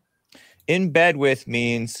mean? In bed with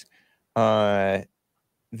means that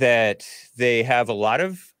they have a lot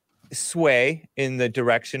of sway in the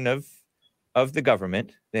direction of the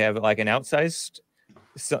government. They have like an outsized.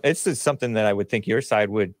 So it's just something that I would think your side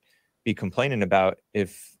would be complaining about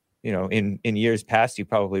if, in years past, you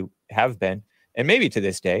probably have been, and maybe to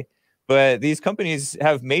this day. But these companies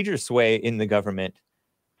have major sway in the government,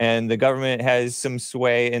 and the government has some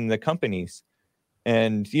sway in the companies.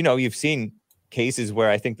 And, you've seen cases where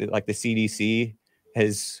I think that like the CDC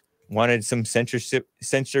has wanted some censorship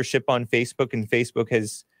on Facebook, and Facebook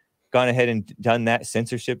has gone ahead and done that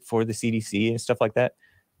censorship for the CDC and stuff like that.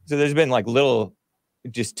 So there's been like little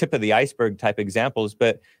just tip of the iceberg type examples,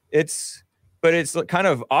 but it's kind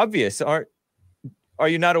of obvious. Are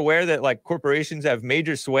you not aware that like corporations have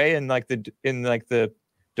major sway in the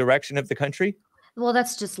direction of the country? Well,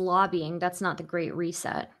 that's just lobbying. That's not the Great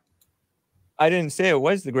Reset. I didn't say it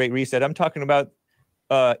was the Great Reset. I'm talking about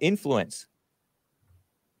influence.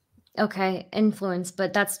 Okay, influence,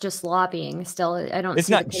 but that's just lobbying. Still, I don't. It's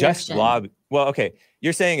not just lobbying. Well, okay,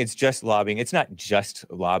 you're saying it's just lobbying. It's not just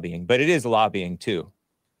lobbying, but it is lobbying too.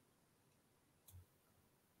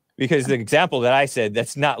 Because the example that I said,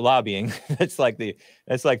 that's not lobbying. That's like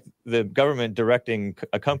the government directing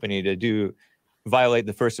a company to violate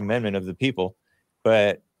the First Amendment of the people.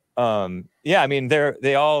 But yeah, I mean,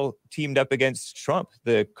 they all teamed up against Trump.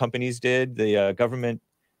 The companies did, the government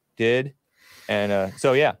did, and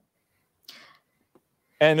so yeah.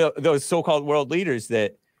 And those so-called world leaders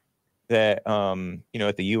that at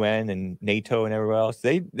the UN and NATO and everywhere else,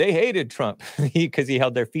 they hated Trump because he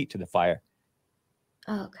held their feet to the fire.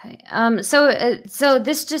 Okay. So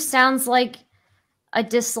this just sounds like a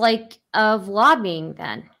dislike of lobbying,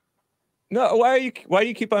 then. No, why do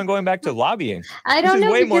you keep on going back to lobbying? I don't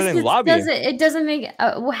know. Way more than lobbying. It doesn't make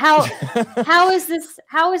how is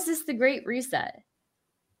this the Great Reset?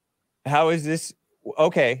 How is this?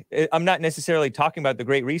 Okay, I'm not necessarily talking about the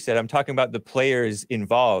Great Reset. I'm talking about the players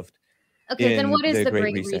involved. Okay, then what is the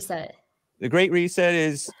Great Reset? The Great Reset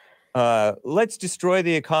is let's destroy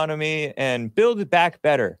the economy and build it back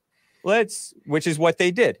better. Which is what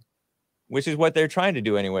they did, which is what they're trying to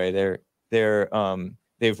do anyway.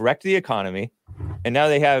 They've wrecked the economy, and now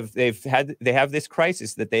they have this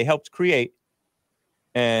crisis that they helped create.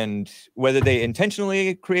 And whether they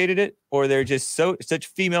intentionally created it or they're just such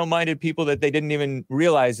female-minded people that they didn't even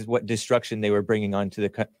realize what destruction they were bringing onto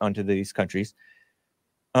these countries,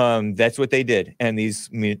 that's what they did. And these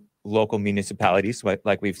local municipalities,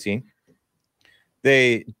 like we've seen,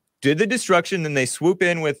 they did the destruction, and they swoop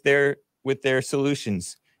in with their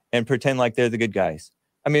solutions and pretend like they're the good guys.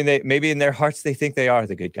 I mean, maybe in their hearts they think they are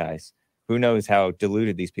the good guys. Who knows how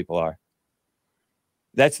deluded these people are?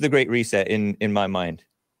 That's the Great Reset in my mind.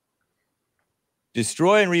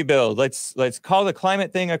 Destroy and rebuild. Let's call the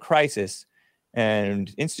climate thing a crisis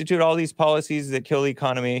and institute all these policies that kill the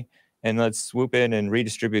economy, and let's swoop in and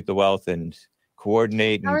redistribute the wealth and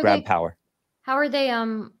coordinate and grab power. How are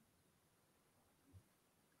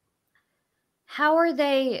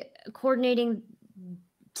they coordinating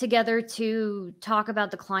together to talk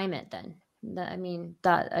about the climate then?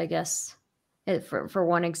 I guess for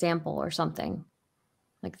one example or something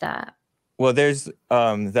like that. Well, there's the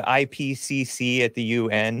IPCC at the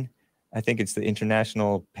UN. I think it's the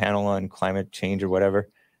International Panel on Climate Change or whatever.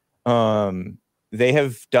 They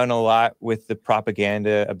have done a lot with the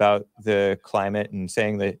propaganda about the climate and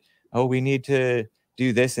saying that, we need to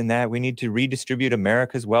do this and that. We need to redistribute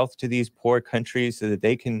America's wealth to these poor countries so that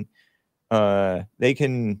they can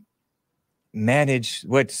manage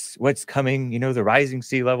what's coming, the rising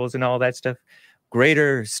sea levels and all that stuff,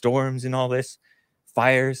 greater storms and all this,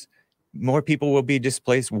 fires, more people will be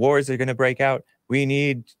displaced, wars are going to break out. We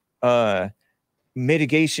need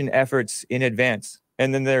mitigation efforts in advance.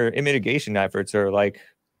 And then their mitigation efforts are like,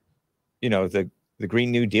 the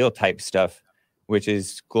Green New Deal type stuff, which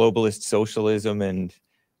is globalist socialism and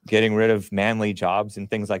getting rid of manly jobs and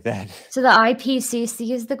things like that. So the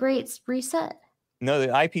IPCC is the Great Reset? No, the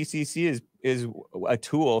IPCC is a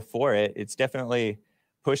tool for it. It's definitely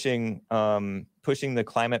pushing the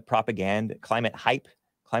climate propaganda, climate hype,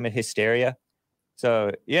 climate hysteria.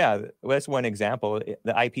 So yeah, that's one example.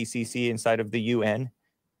 The IPCC inside of the UN.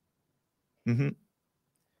 Mm-hmm.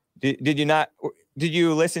 Did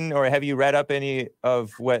you listen or have you read up any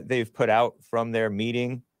of what they've put out from their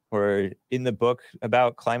meeting or in the book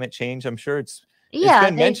about climate change? I'm sure it's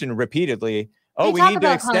been mentioned repeatedly. Oh, we need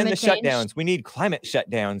to extend the shutdowns. We need climate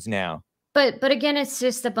shutdowns now. But again, it's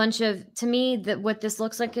just a bunch of, to me, that what this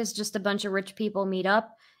looks like is just a bunch of rich people meet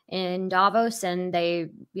up in Davos and they,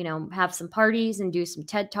 have some parties and do some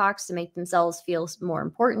TED Talks to make themselves feel more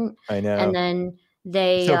important. I know. And then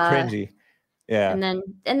they so cringy. Yeah. And then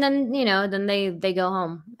then they go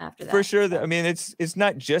home after that. For sure. I mean, it's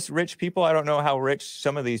not just rich people. I don't know how rich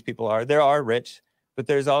some of these people are. There are rich, but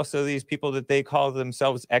there's also these people that they call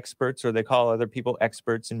themselves experts or they call other people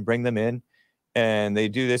experts and bring them in. And they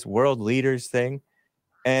do this world leaders thing.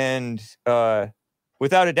 And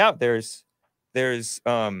without a doubt, there's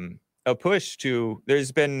a push to,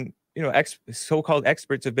 there's been, so-called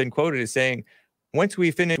experts have been quoted as saying, once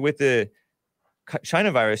we finish with the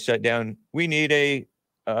China virus shutdown, we need a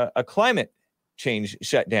climate change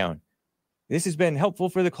shutdown. This has been helpful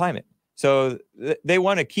for the climate. So they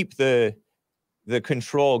want to keep the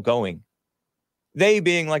control going. They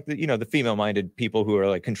being like the female-minded people who are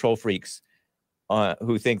like control freaks,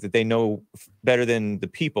 who think that they know better than the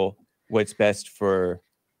people what's best for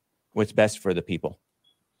the people.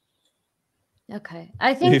 Okay,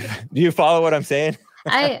 I think. Do you follow what I'm saying?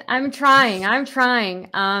 I'm trying.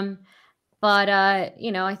 But I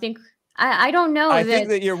think I don't know. I think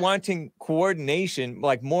that you're wanting coordination,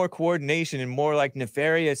 like more coordination and more like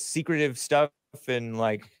nefarious, secretive stuff and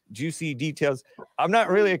like juicy details. I'm not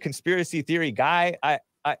really a conspiracy theory guy. I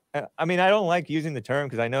mean, I don't like using the term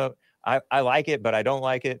because I know I like it, but I don't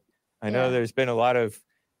like it. I know there's been a lot of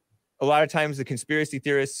times the conspiracy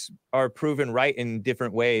theorists are proven right in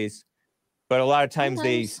different ways, but a lot of times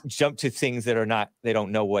they jump to things that are not. They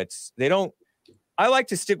don't know I like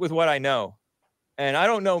to stick with what I know, and I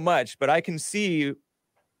don't know much, but I can see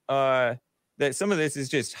that some of this is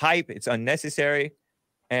just hype. It's unnecessary,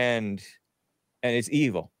 and it's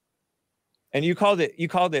evil. And you called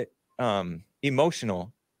it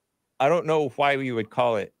emotional. I don't know why you would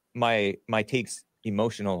call it my takes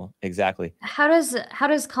emotional exactly. How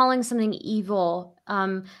does calling something evil?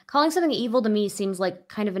 Calling something evil to me seems like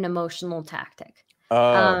kind of an emotional tactic.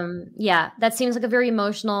 Yeah, that seems like a very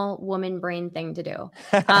emotional woman brain thing to do.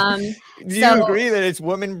 Do you agree that it's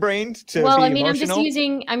woman brained to well, be I mean, emotional?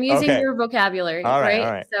 I'm using your vocabulary, all right?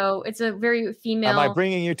 All right. So it's a very female. Am I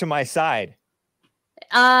bringing you to my side?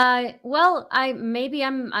 Well,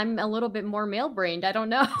 I'm a little bit more male brained. I don't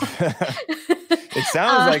know. It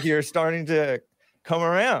sounds like you're starting to come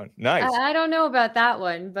around. Nice. I don't know about that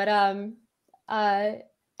one, but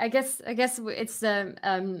I guess it's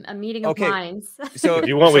a meeting of minds. So if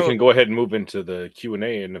you want, we can go ahead and move into the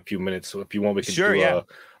Q&A in a few minutes. So if you want, we can do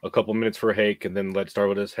a couple minutes for Hake, and then let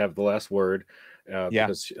Starwood have the last word.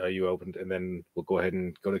 Because you opened, and then we'll go ahead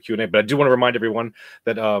and go to Q&A. But I do want to remind everyone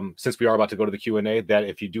that since we are about to go to the Q&A, that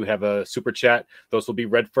if you do have a super chat, those will be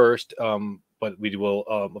read first. But we will,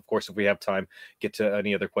 of course, if we have time, get to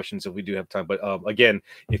any other questions if we do have time. But again,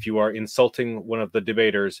 if you are insulting one of the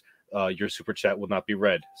debaters, your super chat will not be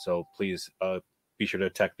read. So please be sure to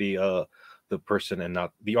attack the person and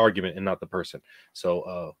not the argument and not the person.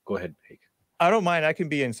 So go ahead, Hake. I don't mind. I can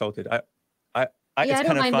be insulted. I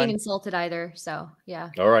don't mind being insulted either. So yeah.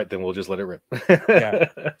 All right, then we'll just let it rip. Yeah.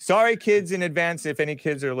 Sorry, kids, in advance if any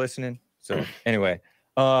kids are listening. So anyway,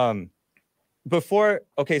 before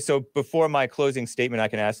my closing statement, I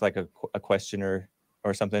can ask like a question or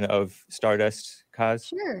something of Stardust, Kaz.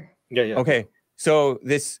 Sure. Yeah. Okay. So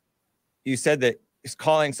you said that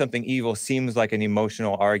calling something evil seems like an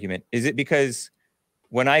emotional argument. Is it because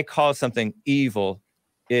when I call something evil,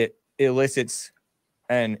 it elicits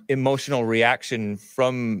an emotional reaction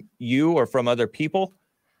from you or from other people?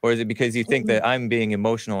 Or is it because you think that I'm being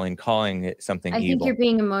emotional in calling it something evil? I think you're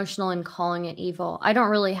being emotional in calling it evil. I don't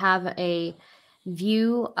really have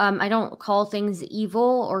I don't call things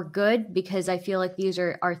evil or good, because I feel like these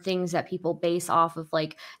are things that people base off of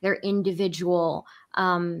like their individual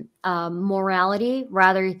morality,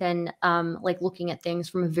 rather than like looking at things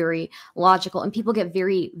from a very logical, and people get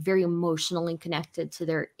very, very emotionally connected to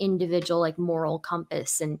their individual like moral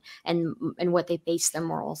compass and what they base their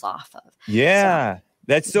morals off of. Yeah,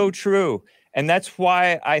 that's so true. And that's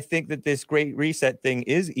why I think that this Great Reset thing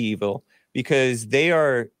is evil, because they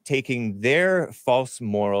are taking their false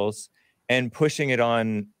morals and pushing it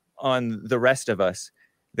on the rest of us.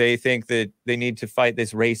 They think that they need to fight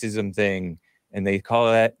this racism thing, and they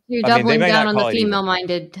call that. You're doubling down on the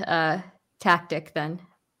female-minded tactic, then.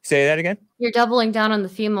 Say that again? You're doubling down on the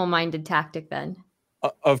female-minded tactic, then.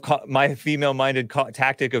 My female-minded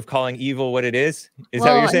tactic of calling evil what it is? Is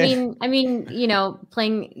that what you're saying? I mean,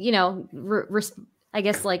 playing, I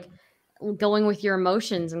guess like going with your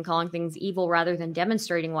emotions and calling things evil rather than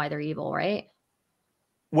demonstrating why they're evil, right?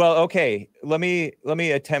 Well, okay. Let me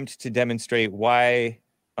attempt to demonstrate why,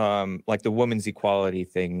 like the women's equality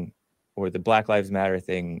thing or the Black Lives Matter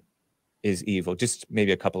thing is evil. Just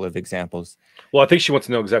maybe a couple of examples. Well, I think she wants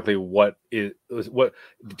to know exactly what. Can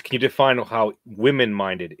you define how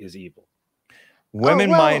women-minded is evil?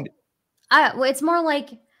 It's more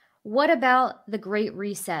like, what about the Great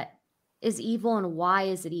Reset is evil, and why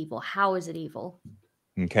is it evil? How is it evil?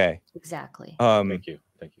 Okay. Exactly. Thank you.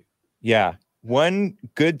 Yeah. One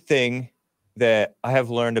good thing that I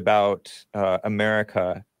have learned about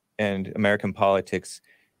America and American politics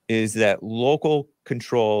is that local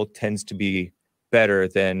control tends to be better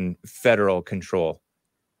than federal control.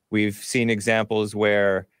 We've seen examples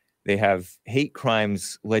where they have hate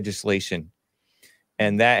crimes legislation,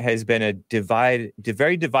 and that has been a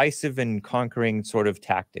very divisive and conquering sort of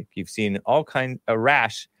tactic. You've seen a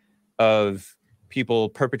rash of people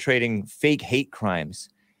perpetrating fake hate crimes.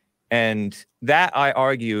 And that, I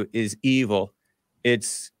argue, is evil.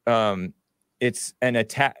 It's an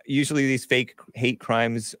attack. Usually these fake hate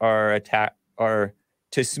crimes are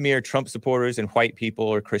to smear Trump supporters and white people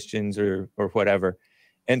or Christians or whatever.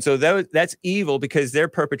 And so that's evil, because they're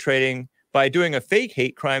perpetrating, by doing a fake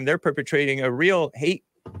hate crime, they're perpetrating a real hate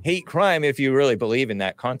crime, if you really believe in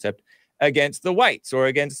that concept, against the whites or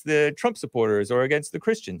against the Trump supporters or against the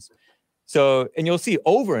Christians. So, and you'll see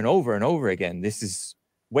over and over and over again, this is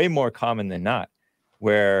way more common than not,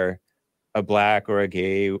 where a Black or a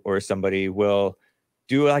gay or somebody will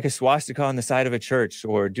do like a swastika on the side of a church,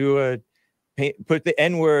 or put the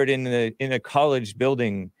N-word in a college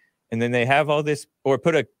building, and then they have all this, or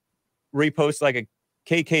repost like a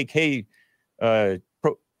KKK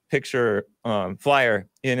picture flyer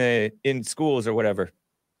in schools or whatever.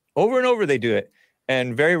 Over and over they do it,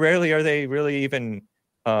 and very rarely are they really even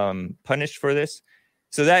punished for this.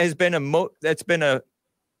 So that has been a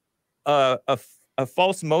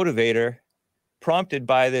false motivator prompted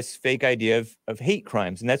by this fake idea of hate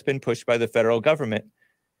crimes, and that's been pushed by the federal government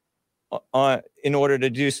in order to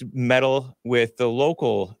just meddle with the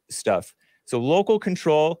local stuff. So local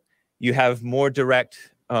control, you have more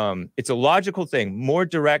direct, it's a logical thing, more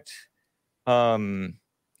direct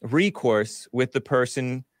recourse with the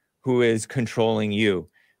person who is controlling you.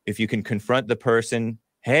 If you can confront the person,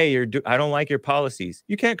 hey, I don't like your policies.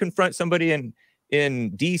 You can't confront somebody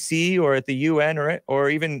in DC or at the UN or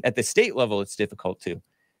even at the state level. It's difficult to.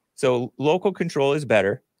 So local control is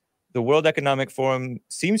better. The World Economic Forum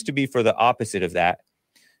seems to be for the opposite of that.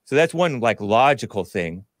 So that's one like logical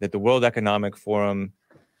thing that the World Economic Forum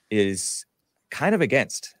is kind of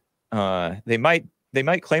against. They might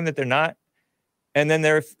claim that they're not, and then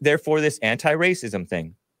they're for this anti-racism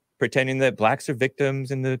thing, pretending that Blacks are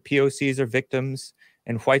victims and the POCs are victims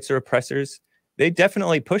and whites are oppressors. They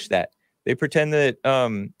definitely push that. They pretend that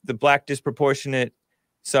the Black disproportionate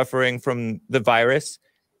suffering from the virus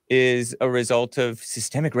is a result of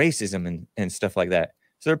systemic racism and stuff like that.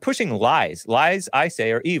 So they're pushing lies. Lies, I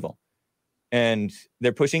say, are evil. And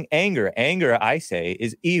they're pushing anger. Anger, I say,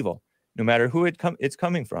 is evil, no matter who it's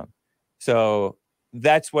coming from. So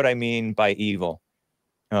that's what I mean by evil.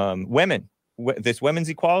 Women, this women's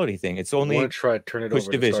equality thing, it's only... I want to try to turn it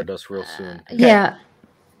over to Stardust real soon. Okay. Yeah.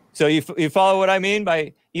 So you follow what I mean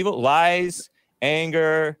by evil? Lies,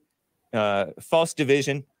 anger, false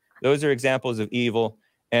division. Those are examples of evil.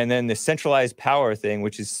 And then the centralized power thing,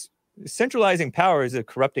 which is centralizing power is a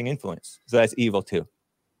corrupting influence. So that's evil too.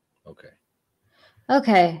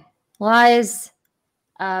 Okay. Lies,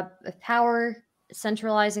 power,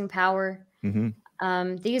 centralizing power.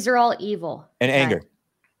 Mm-hmm. These are all evil. And anger.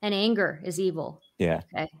 And anger is evil. Yeah.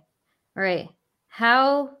 Okay. All right.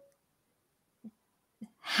 How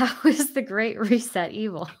is the Great Reset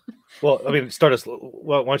evil? Well, I mean, Stardust.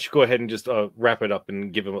 Well, why don't you go ahead and just wrap it up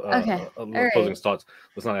and give him Okay. a All little closing right. thoughts.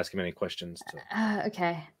 Let's not ask him any questions.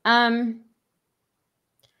 Okay.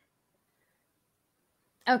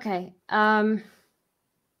 Okay. I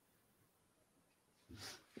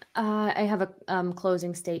have a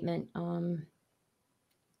closing statement.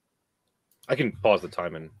 I can pause the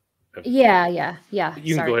time and. Yeah. You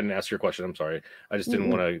can Sorry. go ahead and ask your question. I'm sorry. I just didn't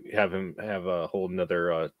want to have him have a whole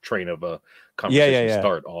nother train of conversation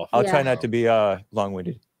start off. I'll try not to be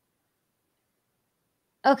long-winded.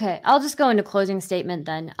 Okay, I'll just go into closing statement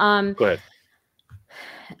then. Go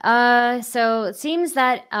ahead. So it seems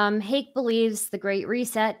that Hake believes the Great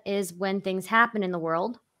Reset is when things happen in the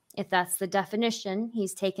world. If that's the definition,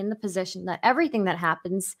 he's taken the position that everything that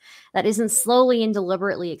happens that isn't slowly and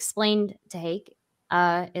deliberately explained to Hake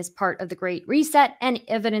is part of the Great Reset and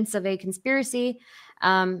evidence of a conspiracy,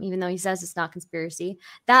 even though he says it's not conspiracy.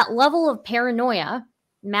 That level of paranoia,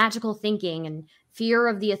 magical thinking, and fear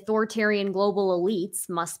of the authoritarian global elites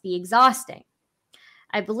must be exhausting.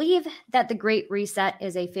 I believe that the Great Reset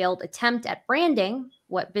is a failed attempt at branding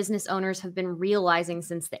what business owners have been realizing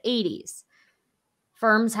since the 80s.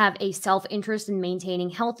 Firms have a self-interest in maintaining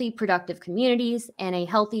healthy, productive communities and a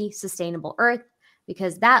healthy, sustainable Earth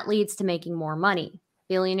because that leads to making more money.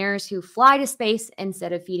 Billionaires who fly to space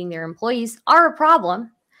instead of feeding their employees are a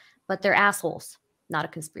problem, but they're assholes, not a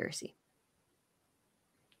conspiracy.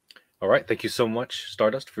 All right. Thank you so much,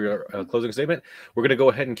 Stardust, for your closing statement. We're going to go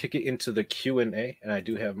ahead and kick it into the Q&A, and I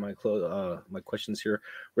do have my my questions here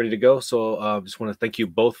ready to go. So I just want to thank you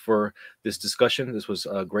both for this discussion. This was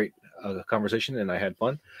a great conversation, and I had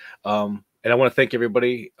fun. And I want to thank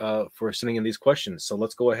everybody for sending in these questions. So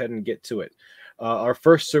let's go ahead and get to it. Our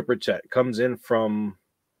first super chat comes in from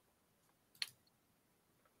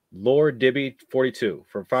Lord Dibby 42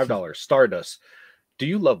 for $5. Stardust, do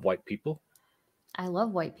you love white people? I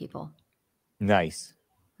love white people. Nice.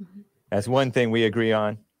 Mm-hmm. That's one thing we agree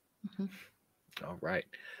on. Mm-hmm. All right.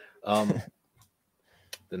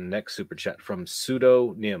 The next super chat from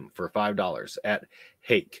Pseudonym for $5 at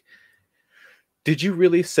Hake. Did you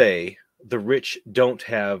really say the rich don't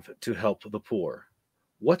have to help the poor?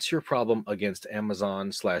 What's your problem against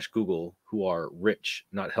Amazon/Google, who are rich,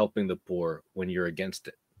 not helping the poor when you're against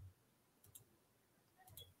it?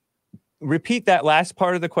 Repeat that last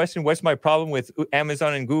part of the question. What's my problem with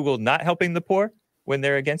Amazon and Google not helping the poor when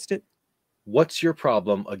they're against it? What's your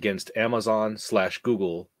problem against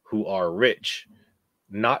Amazon/Google, who are rich,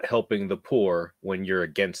 not helping the poor when you're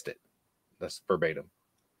against it? That's verbatim.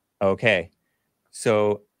 Okay.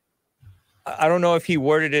 So I don't know if he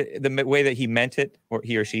worded it the way that he meant it, or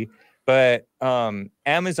he or she, but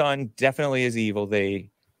Amazon definitely is evil.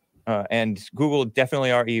 They and Google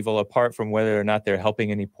definitely are evil, apart from whether or not they're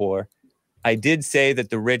helping any poor. I did say that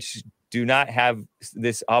the rich do not have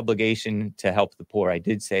this obligation to help the poor. I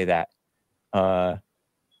did say that. And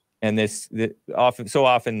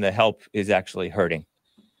often the help is actually hurting.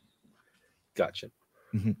 Gotcha.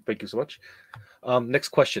 Mm-hmm. Thank you so much. Next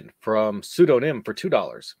question from Pseudonym for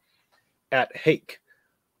 $2 at Hake.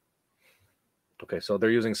 Okay, so they're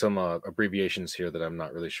using some abbreviations here that I'm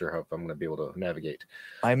not really sure how I'm going to be able to navigate.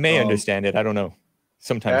 I may understand it. I don't know.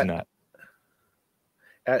 Sometimes not.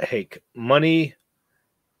 At Hake, money,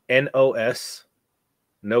 NOS,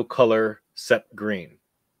 no color, except green.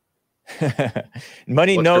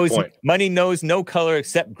 Money knows no color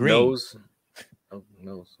except green.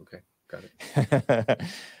 Knows. Okay, got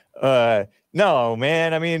it. No,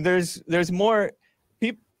 man. I mean, there's more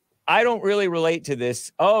people. I don't really relate to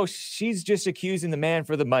this. Oh, she's just accusing the man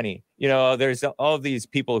for the money. You know, there's all these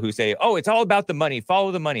people who say, oh, it's all about the money.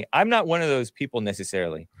 Follow the money. I'm not one of those people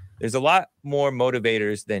necessarily. There's a lot more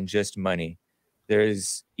motivators than just money.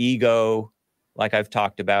 There's ego, like I've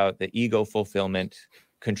talked about, the ego fulfillment,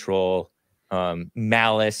 control,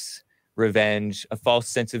 malice, revenge, a false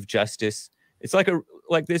sense of justice. It's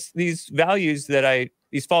these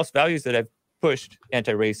false values that I've pushed,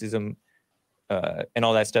 anti-racism, and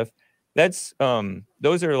all that stuff. That's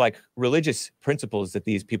those are like religious principles that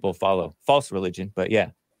these people follow. False religion, but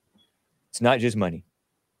yeah, it's not just money.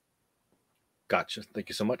 Gotcha. Thank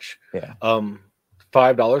you so much. Yeah.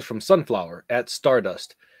 $5 from Sunflower at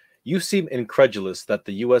Stardust. You seem incredulous that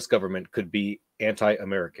the U.S. government could be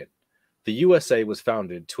anti-American. The USA was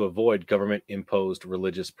founded to avoid government-imposed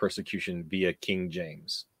religious persecution via King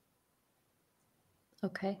James.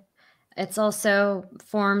 Okay. It's also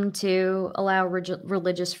formed to allow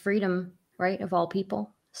religious freedom, right, of all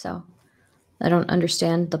people. So I don't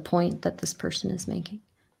understand the point that this person is making.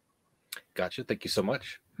 Gotcha. Thank you so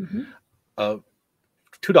much. Mm-hmm.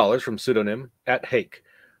 $2 from Pseudonym at Hake.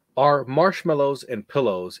 Are marshmallows and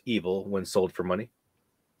pillows evil when sold for money?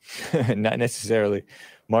 Not necessarily.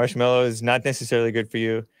 Marshmallows, not necessarily good for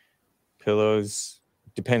you. Pillows,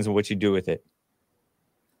 depends on what you do with it.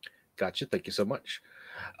 Gotcha. Thank you so much.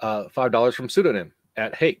 $5 from Pseudonym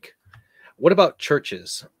at Hake. What about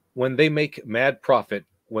churches? When they make mad profit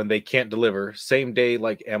when they can't deliver same day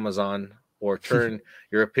like Amazon, or turn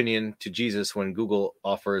your opinion to Jesus when Google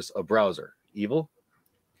offers a browser? Evil?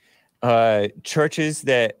 Churches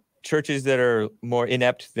that are more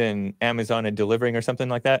inept than Amazon and delivering or something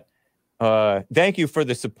like that. Thank you for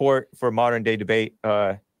the support for Modern Day Debate.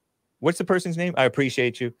 What's the person's name? I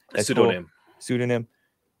appreciate you. That's Pseudonym. Cool. Pseudonym.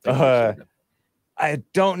 Pseudonym. I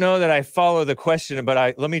don't know that I follow the question,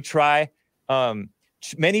 but let me try.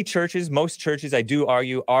 Many churches, most churches, I do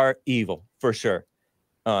argue, are evil for sure.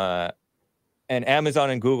 And Amazon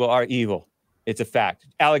and Google are evil. It's a fact.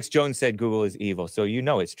 Alex Jones said Google is evil, so you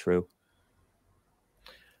know it's true.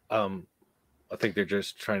 I think they're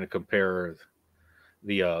just trying to compare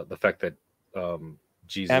the fact that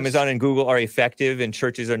Jesus, Amazon and Google are effective and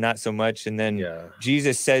churches are not so much. And then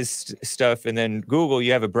Jesus says stuff, and then Google,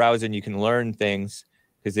 you have a browser and you can learn things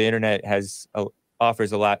because the internet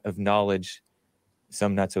offers a lot of knowledge,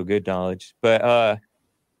 some not so good knowledge. But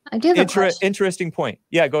I do have a interesting point.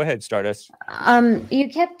 Yeah, go ahead, Stardust. You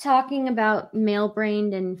kept talking about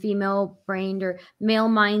male-brained and female-brained, or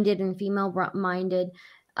male-minded and female-minded.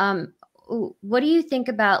 What do you think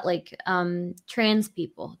about like trans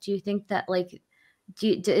people? Do you think that like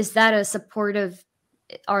is that a supportive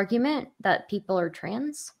argument that people are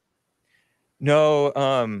trans?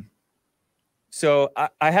 No. So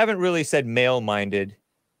I haven't really said male-minded.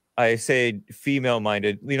 I say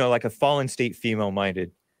female-minded. Like a fallen state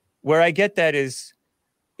female-minded. Where I get that is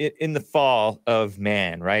in the fall of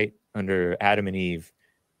man, right? Under Adam and Eve.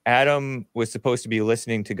 Adam was supposed to be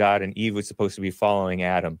listening to God and Eve was supposed to be following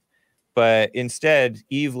Adam. But instead,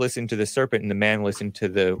 Eve listened to the serpent and the man listened to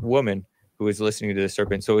the woman who was listening to the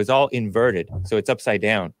serpent. So it's all inverted. So it's upside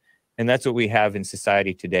down. And that's what we have in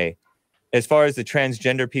society today. As far as the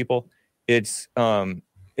transgender people, it's a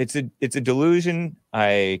delusion.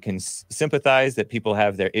 I can sympathize that people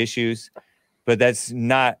have their issues, but that's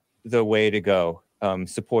not the way to go.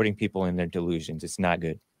 Supporting people in their delusions, it's not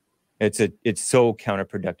good. It's so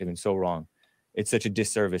counterproductive and so wrong. It's such a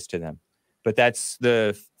disservice to them. But that's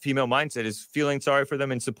the female mindset, is feeling sorry for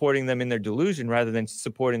them and supporting them in their delusion rather than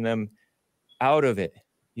supporting them out of it,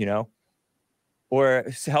 or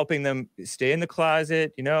helping them stay in the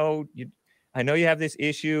closet. I know you have this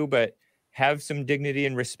issue, but have some dignity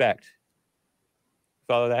and respect.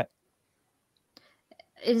 Follow that?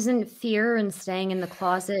 Isn't fear and staying in the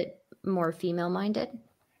closet more female-minded?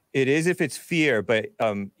 It is if it's fear, but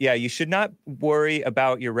you should not worry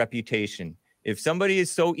about your reputation. If somebody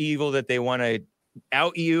is so evil that they want to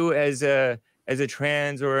out you as a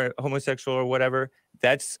trans or a homosexual or whatever,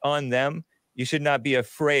 that's on them. You should not be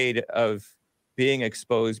afraid of being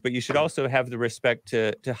exposed, but you should also have the respect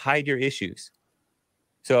to hide your issues.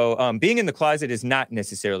 So being in the closet is not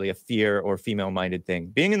necessarily a fear or female-minded thing.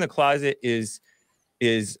 Being in the closet is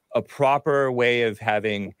a proper way of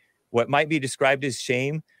having what might be described as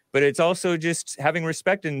shame, but it's also just having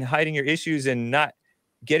respect and hiding your issues and not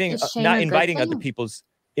inviting other people's.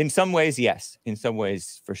 In some ways, yes. In some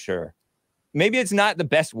ways, for sure. Maybe it's not the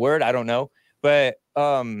best word. I don't know, but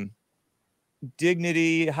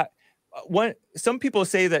dignity. Some people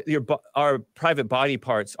say that our private body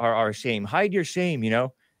parts are our shame. Hide your shame.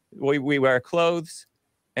 We wear clothes,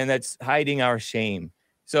 and that's hiding our shame.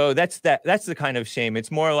 So that's the kind of shame.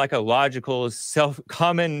 It's more like a logical,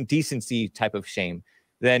 common decency type of shame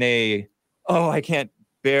than I can't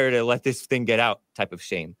bear to let this thing get out type of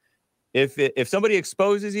shame. If somebody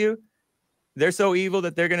exposes you, they're so evil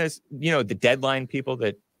that they're gonna, the Deadline people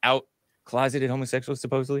that out closeted homosexuals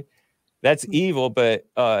supposedly, that's evil. But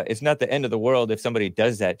it's not the end of the world if somebody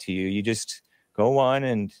does that to you. You just go on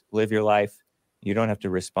and live your life. You don't have to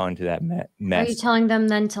respond to that mess. Are you telling them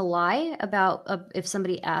then to lie about if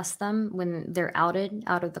somebody asks them when they're outed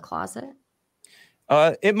out of the closet?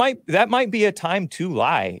 That might be a time to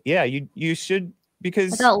lie. Yeah, you should,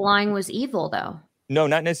 because I thought lying was evil though. No,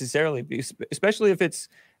 not necessarily, especially if it's.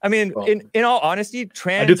 I mean, in all honesty,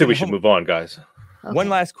 trans. I do think we should move on, guys. Okay. One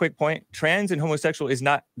last quick point: trans and homosexual is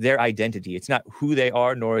not their identity. It's not who they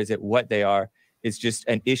are, nor is it what they are. It's just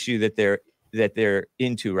an issue that they're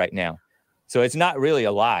into right now. So it's not really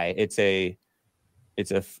a lie. It's a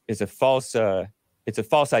false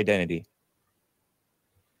identity.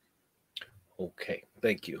 Okay,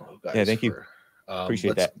 thank you, guys. Yeah, thank you.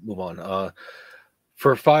 Appreciate that. Move on.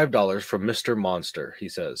 For $5 from Mr. Monster, he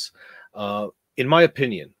says, in my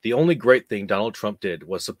opinion, the only great thing Donald Trump did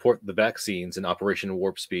was support the vaccines and Operation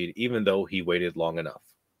Warp Speed, even though he waited long enough.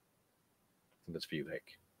 question that's for you,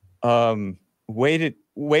 Hake.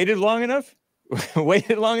 Waited long enough.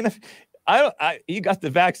 Waited long enough. He got the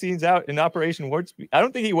vaccines out in Operation Warp Speed. I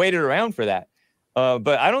don't think he waited around for that.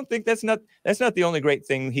 But I don't think that's not the only great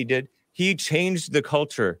thing he did. He changed the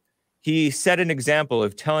culture. He set an example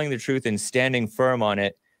of telling the truth and standing firm on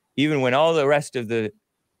it, even when all the rest of the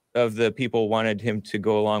people wanted him to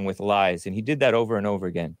go along with lies. And he did that over and over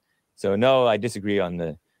again. So no, I disagree on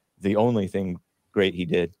the only thing great he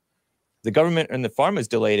did. The government and the pharmas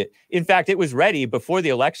delayed it. In fact, it was ready before the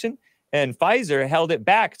election, and Pfizer held it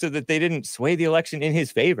back so that they didn't sway the election in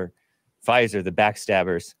his favor. Pfizer, the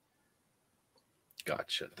backstabbers.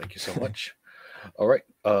 Gotcha. Thank you so much. All right.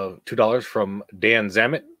 $2 from Dan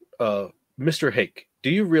Zammit. Mr. Hake,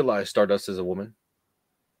 do you realize Stardust is a woman?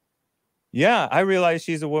 Yeah, I realize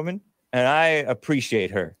she's a woman, and I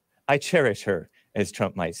appreciate her. I cherish her, as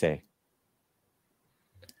Trump might say.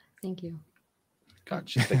 Thank you.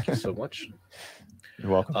 Gotcha. Thank you so much.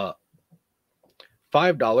 You're welcome.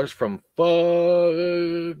 $5 from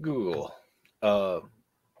Google.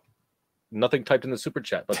 Nothing typed in the super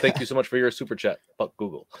chat, but thank you so much for your super chat. Fuck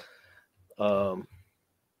Google. $2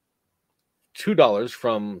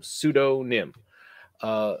 from Pseudonym.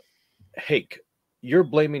 Hake, you're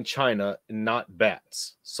blaming China, not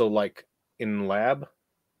bats. So, like in lab?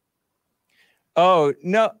 Oh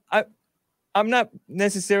no, I'm not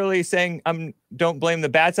necessarily saying don't blame the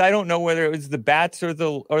bats. I don't know whether it was the bats or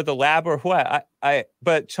the lab or what.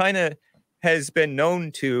 But China has been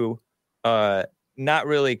known to not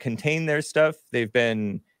really contain their stuff. They've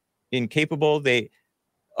been incapable.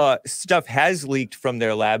 Stuff has leaked from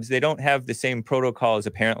their labs. They don't have the same protocols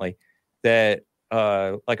apparently that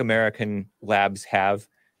like American labs have.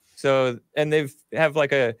 So, and they're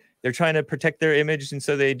trying to protect their image, and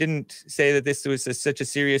so they didn't say that this was such a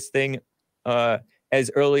serious thing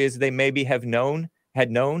as early as they maybe had known.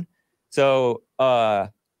 So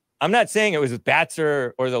I'm not saying it was bats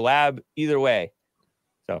or the lab either way.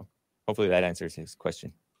 So hopefully that answers his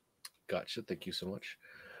question. Gotcha. Thank you so much.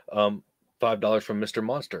 $5 from Mr.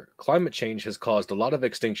 Monster. Climate change has caused a lot of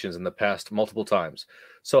extinctions in the past multiple times.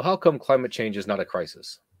 So how come climate change is not a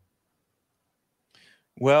crisis?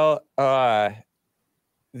 Well,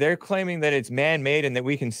 they're claiming that it's man-made and that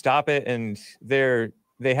we can stop it, and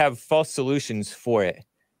they have false solutions for it.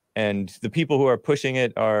 And the people who are pushing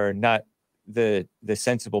it are not the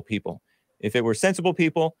sensible people. If it were sensible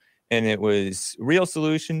people and it was real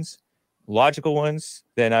solutions, logical ones,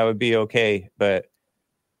 then I would be okay. But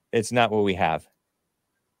it's not what we have.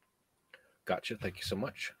 Gotcha. Thank you so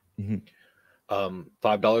much. Mm-hmm.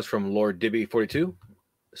 $5 from Lord Dibby 42.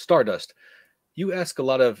 Stardust, you ask a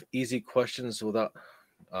lot of easy questions without...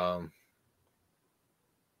 yeah,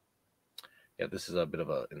 this is a bit of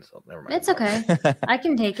an insult. Never mind. It's okay. I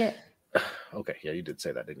can take it. Okay. Yeah, you did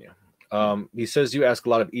say that, didn't you? He says you ask a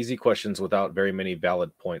lot of easy questions without very many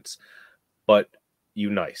valid points, but you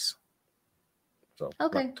nice. So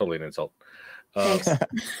Okay. not totally an insult. Thanks.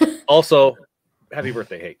 Also, happy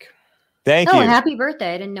birthday, Hake. Thank Oh, you. happy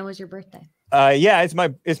birthday. I didn't know it was your birthday. Yeah, it's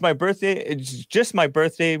my birthday. It's just my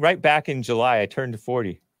birthday right back in July. I turned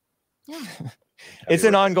 40. Yeah. It's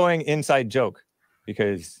an ongoing inside joke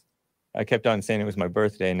because I kept on saying it was my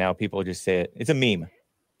birthday, and now people just say it. It's a meme,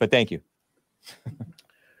 but thank you.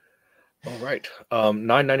 All right.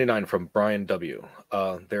 $9.99 from Brian W.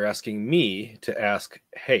 They're asking me to ask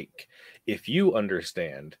Hake if you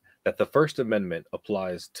understand that the First Amendment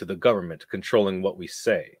applies to the government controlling what we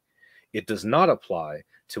say. It does not apply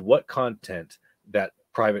to what content that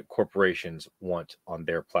private corporations want on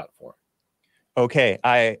their platform. Okay,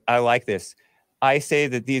 I like this. I say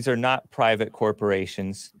that these are not private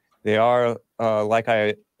corporations. They are, like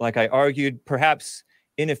I argued, perhaps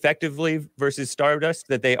ineffectively versus Stardust,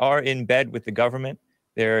 that they are in bed with the government.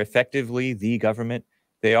 They're effectively the government.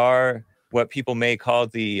 They are what people may call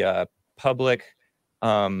the public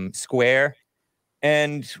square.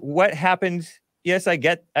 And what happened? Yes, I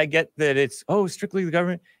get that it's strictly the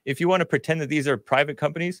government. If you want to pretend that these are private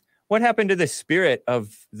companies, what happened to the spirit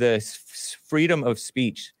of the freedom of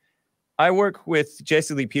speech? I work with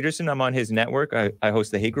Jesse Lee Peterson. I'm on his network. I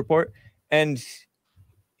host the Hake Report, and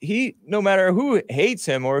he, no matter who hates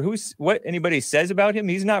him or what anybody says about him,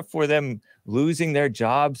 he's not for them losing their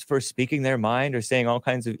jobs for speaking their mind or saying all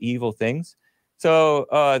kinds of evil things. So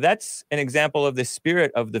that's an example of the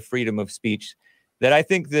spirit of the freedom of speech that I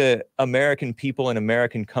think the American people and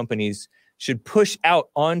American companies should push out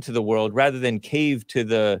onto the world rather than cave to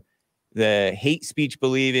the hate speech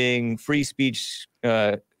believing, free speech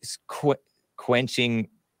quenching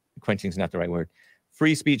is not the right word,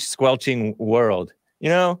 free speech squelching world. You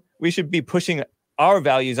know, we should be pushing our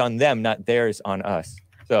values on them, not theirs on us.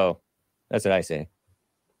 So That's what I say.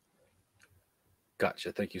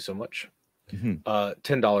 Gotcha. Thank you so much. Mhm.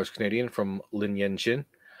 $10 Canadian from Lin Yen Chin.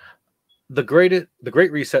 The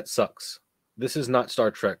Great Reset sucks. This is not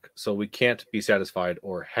Star Trek, so we can't be satisfied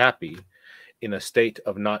or happy in a state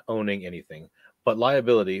of not owning anything, but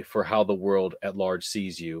liability for how the world at large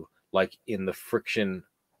sees you, like in the fiction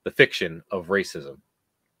of racism.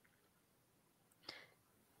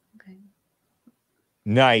 Okay.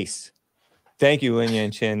 Nice. Thank you, Lin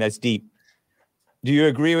Yan Chin. That's deep. Do you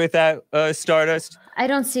agree with that, Stardust? I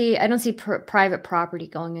don't see private property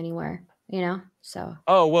going anywhere, you know? So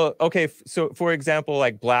Oh, well, okay. So for example,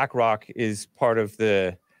 like BlackRock is part of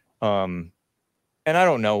the and I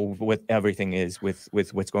don't know what everything is with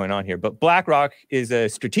what's going on here, but BlackRock is a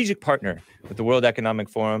strategic partner with the World Economic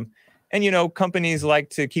Forum. And, you know, companies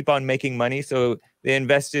like to keep on making money. So they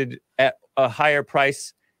invested at a higher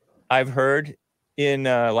price, I've heard, in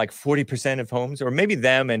like 40% of homes, or maybe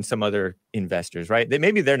them and some other investors, right?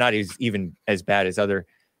 Maybe they're not even as bad as other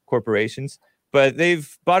corporations, but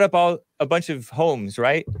they've bought up a bunch of homes,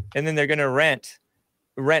 right? And then they're going to rent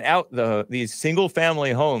out these single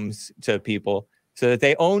family homes to people so that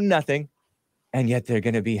they own nothing, and yet they're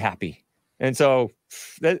going to be happy. And so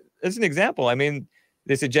that's an example. I mean,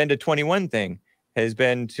 this Agenda 21 thing has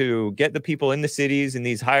been to get the people in the cities in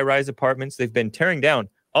these high-rise apartments. They've been tearing down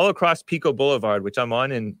all across Pico Boulevard, which I'm on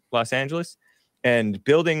in Los Angeles, and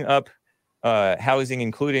building up housing,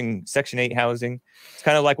 including Section 8 housing. It's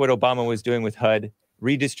kind of like what Obama was doing with HUD,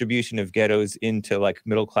 redistribution of ghettos into like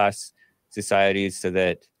middle-class societies so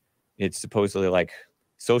that it's supposedly like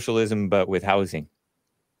socialism, but with housing.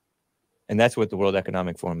 And that's what the World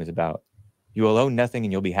Economic Forum is about. You will own nothing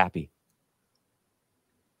and you'll be happy.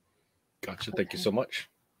 Gotcha. Thank you so much.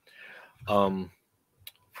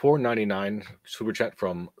 $4.99 super chat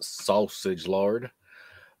from Sausage Lord.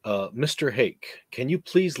 Mr. Hake, can you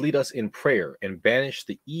please lead us in prayer and banish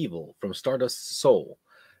the evil from Stardust's soul,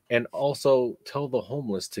 and also tell the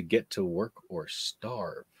homeless to get to work or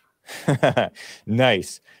starve?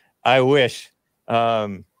 Nice. I wish.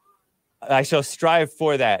 I shall strive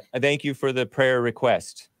for that. Thank you for the prayer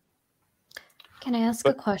request. can I ask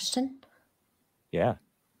a question? Yeah.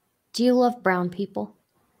 Do you love brown people?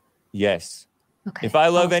 Yes. Okay. If I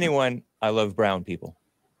love awesome. anyone, I love brown people.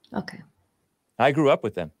 Okay. I grew up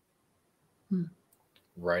with them.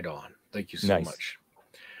 Right on. Thank you so Nice. much.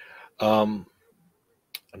 I'm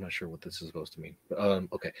not sure what this is supposed to mean.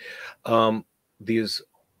 Okay. These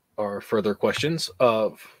are further questions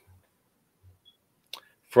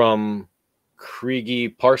from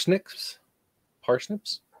Kriegi Parsnips.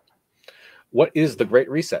 What is the Great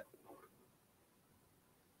Reset?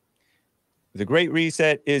 The Great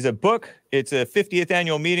Reset is a book. It's a 50th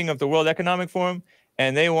annual meeting of the World Economic Forum,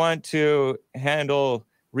 and they want to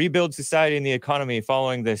rebuild society and the economy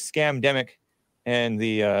following the scamdemic and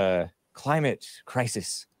the climate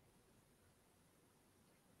crisis.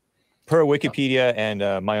 Per Wikipedia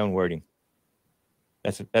and my own wording.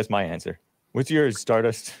 That's my answer. What's yours,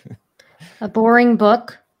 Stardust? A boring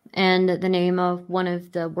book and the name of one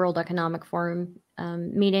of the World Economic Forum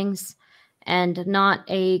meetings, and not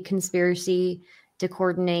a conspiracy to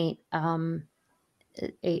coordinate a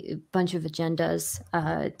bunch of agendas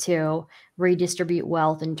to redistribute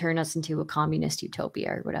wealth and turn us into a communist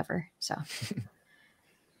utopia or whatever. So,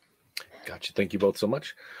 Gotcha. Thank you both so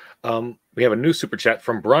much. We have a new super chat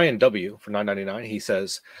from Brian W. for $9.99. He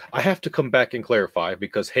says, I have to come back and clarify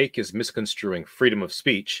because Hake is misconstruing freedom of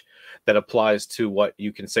speech that applies to what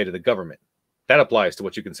you can say to the government. That applies to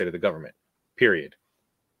what you can say to the government, period.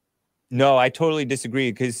 No, I totally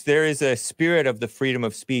disagree, because there is a spirit of the freedom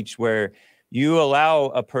of speech where you allow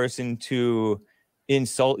a person to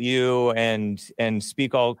insult you and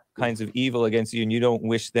speak all kinds of evil against you, and you don't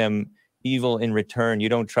wish them evil in return. You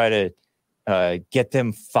don't try to get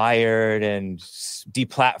them fired and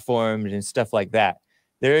deplatformed and stuff like that.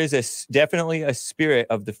 There is definitely a spirit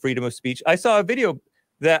of the freedom of speech. I saw a video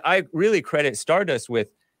that I really credit Stardust with,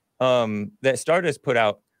 that Stardust put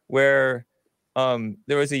out, where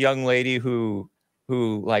there was a young lady who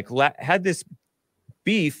had this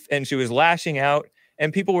beef, and she was lashing out,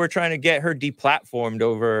 and people were trying to get her deplatformed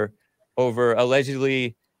over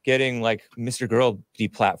allegedly getting like Mr. Girl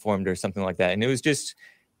deplatformed or something like that. And it was just,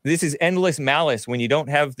 this is endless malice when you don't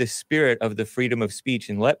have the spirit of the freedom of speech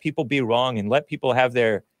and let people be wrong and let people have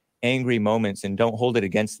their angry moments and don't hold it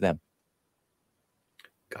against them.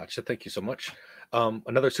 Gotcha. Thank you so much.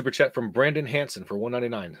 Another super chat from Brandon Hansen for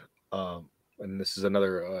 $1.99. And this is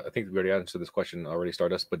another, I think we already answered this question already,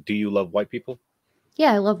 Stardust, but do you love white people?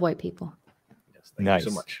 yeah, I love white people. Yes, thank Nice.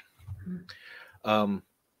 you so much.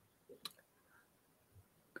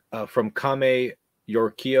 From Kame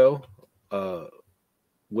Yorkio,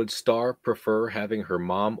 Would Star prefer having her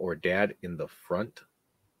mom or dad in the front?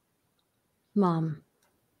 Mom.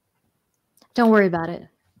 Don't worry about it.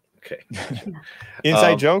 Okay.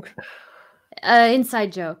 Inside joke.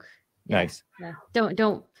 Inside joke. Yeah, Nice. Yeah.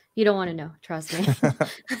 Don't. You don't want to know. Trust me.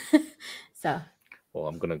 So. Well,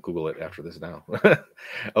 I'm going to Google it after this now.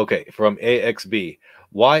 Okay, from AXB.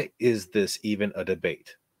 Why is this even a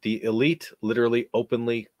debate? The elite literally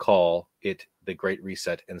openly call it the Great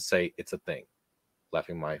Reset and say it's a thing.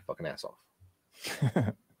 Laughing my fucking ass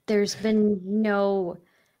off. There's been no.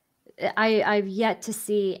 I've yet to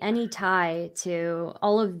see any tie to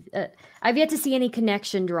all of. I've yet to see any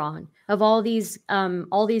connection drawn of all these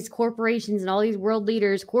corporations and all these world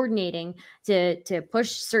leaders coordinating to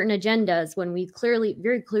push certain agendas when we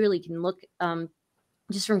very clearly can look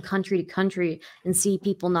just from country to country and see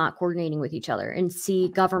people not coordinating with each other and see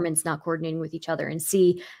governments not coordinating with each other and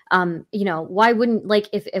see why wouldn't, like,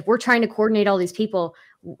 if we're trying to coordinate all these people,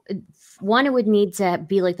 one, it would need to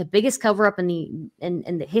be like the biggest cover up in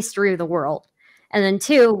the history of the world, and then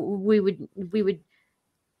two,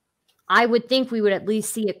 I would think we would at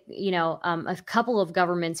least see a couple of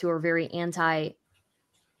governments who are very anti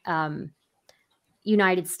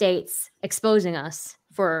United States exposing us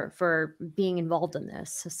for being involved in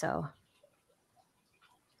this. So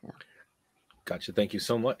yeah. Gotcha. Thank you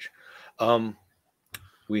so much.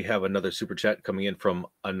 We have another super chat coming in from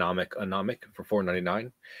Anomic for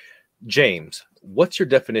 $4.99. James, what's your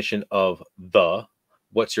definition of the?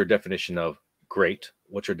 What's your definition of great?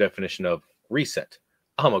 What's your definition of reset?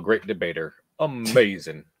 I'm a great debater.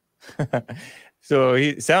 Amazing. So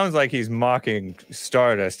he sounds like he's mocking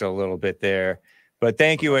Stardust a little bit there, but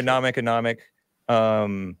thank you, Anomic.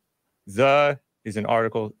 The is an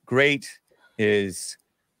article. Great is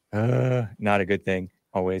not a good thing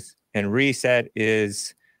always, and reset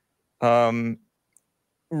is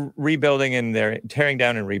rebuilding and they're tearing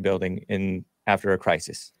down and rebuilding in after a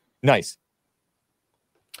crisis. Nice.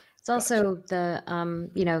 It's also the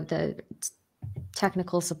the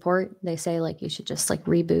technical support. They say like you should just like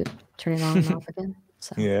reboot, turn it on and off again.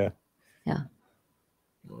 So Yeah.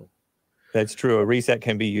 Well, That's true. A reset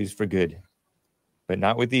can be used for good, but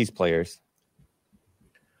not with these players.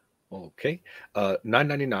 okay.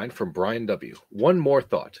 $9.99 from Brian W. One more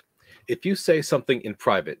thought. If you say something in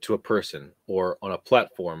private to a person or on a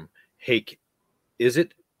platform, hey,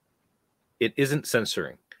 it isn't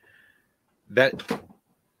censoring. Sorry,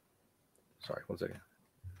 one second.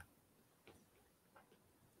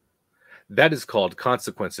 That is called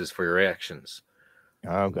consequences for your actions.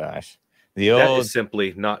 Oh gosh. That is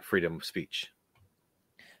simply not freedom of speech.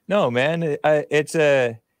 No, man. It's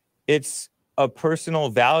a personal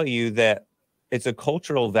value it's a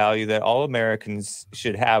cultural value that all Americans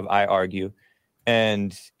should have, I argue.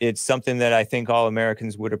 And it's something that I think all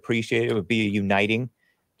Americans would appreciate. It would be uniting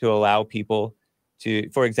to allow people to,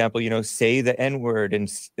 for example, say the N-word and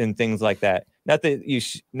things like that. Not that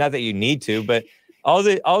you need to, but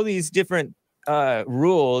all these different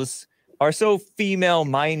rules are so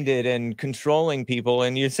female-minded and controlling people.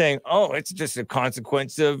 And you're saying, oh, it's just a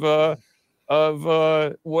consequence of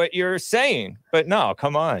what you're saying. But no,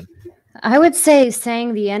 come on. I would say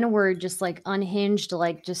saying the N-word just like unhinged,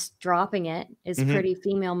 like just dropping it is pretty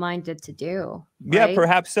female-minded to do. Right? Yeah,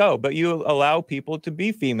 perhaps so. But you allow people to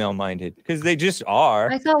be female-minded because they just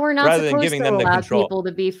are. I thought we're not rather than supposed giving to them the allow control. people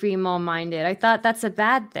to be female-minded. I thought that's a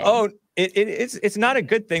bad thing. Oh, it's not a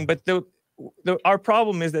good thing. But our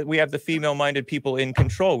problem is that we have the female-minded people in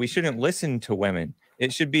control. We shouldn't listen to women.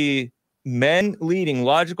 It should be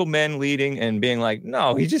logical men leading and being like,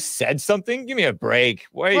 no, he just said something. Give me a break.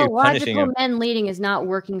 Why are you punishing him? Logical men leading is not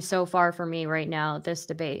working so far for me right now, this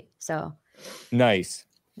debate. So nice.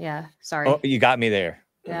 Yeah, sorry. Oh, you got me there.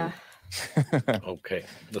 Yeah. Okay,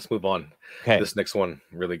 let's move on. Okay. This next one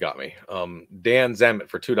really got me. Dan Zammit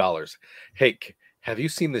for $2. Hey, have you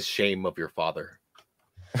seen this shame of your father?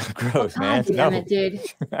 Gross, man. Damn it, dude.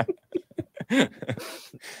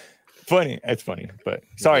 Funny. It's funny, but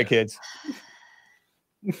sorry, kids.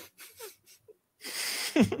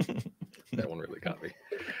 That one really got me.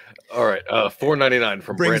 All right, $4.99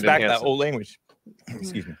 from Brings Brandon back Hansen. that old language.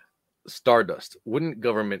 Excuse me. Stardust. Wouldn't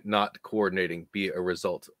government not coordinating be a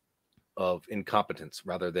result of incompetence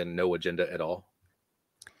rather than no agenda at all?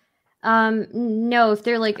 No, if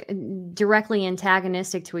they're like directly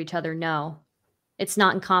antagonistic to each other, no. It's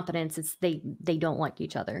not incompetence. It's they don't like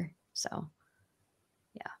each other. So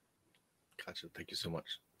Gotcha. Thank you so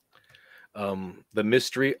much. The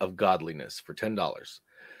Mystery of Godliness for $10.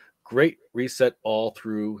 Great reset all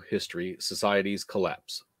through history. Societies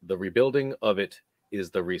collapse. The rebuilding of it is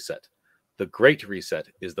the reset. The Great Reset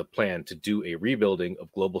is the plan to do a rebuilding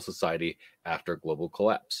of global society after global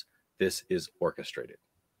collapse. This is orchestrated.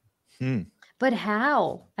 But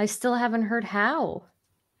how? I still haven't heard how.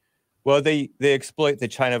 Well, they exploit the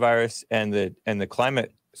China virus and the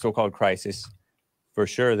climate so-called crisis for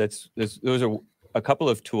sure. Those are a couple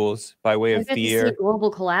of tools by way of fear. See global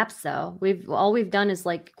collapse, though. All we've done is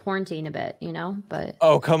like quarantine a bit, But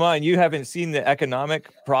oh, come on, you haven't seen the economic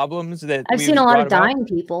problems that I've seen a lot of dying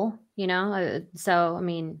people, So I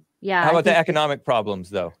mean, yeah. How about the economic problems,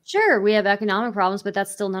 though? Sure, we have economic problems, but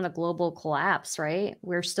that's still not a global collapse, right?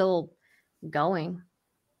 We're still going.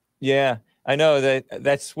 Yeah, I know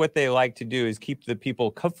that's what they like to do, is keep the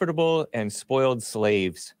people comfortable and spoiled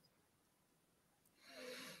slaves.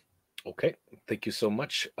 Okay, thank you so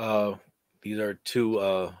much. These are two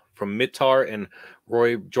from Mitar and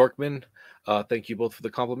Roy Jorkman. Thank you both for the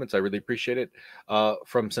compliments. I really appreciate it.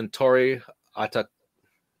 From Centauri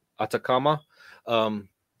Atacama,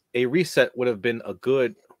 a reset would have been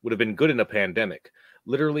good in a pandemic.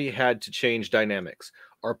 Literally had to change dynamics.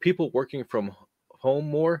 Are people working from home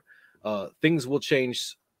more? Things will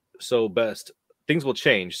change, so best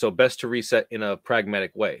to reset in a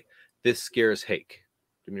pragmatic way. This scares Hake.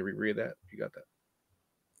 Let me reread that. You got that?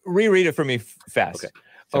 Reread it for me fast. Okay.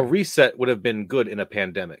 Sorry. A reset would have been good in a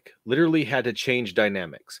pandemic. Literally had to change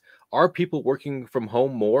dynamics. Are people working from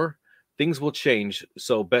home more? Things will change,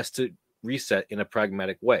 so best to reset in a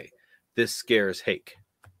pragmatic way. This scares Hake.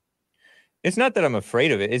 It's not that I'm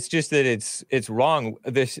afraid of it. It's just that it's wrong.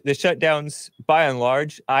 The shutdowns, by and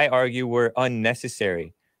large, I argue, were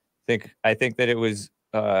unnecessary. I think that it was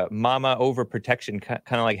mama overprotection, kind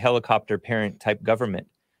of like helicopter parent type government.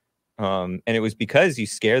 And it was because you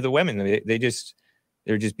scare the women. They're just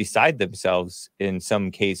beside themselves in some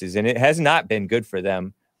cases, and it has not been good for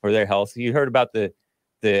them or their health. You heard about the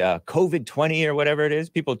COVID-20 or whatever it is.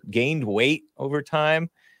 People gained weight over time,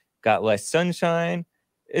 got less sunshine.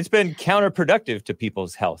 It's been counterproductive to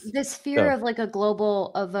people's health. This fear of like a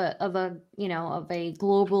global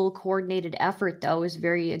global coordinated effort, though, is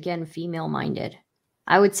very, again, female minded.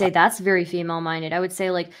 I would say that's very female minded. I would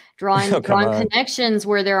say like drawing connections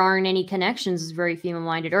where there aren't any connections is very female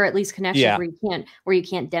minded, or at least connections where you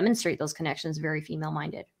can't demonstrate those connections, very female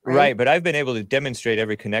minded. Right, but I've been able to demonstrate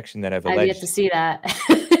every connection that I've alleged. I've yet to see that.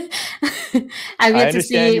 I've yet to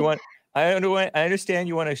see. I understand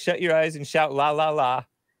you want to shut your eyes and shout la la la,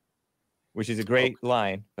 which is a great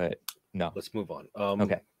line, but no. Let's move on.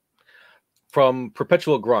 Okay. From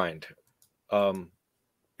Perpetual Grind.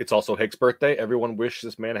 It's also Hake's birthday. Everyone wish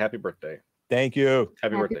this man a happy birthday. Thank you.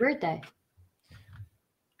 Happy birthday.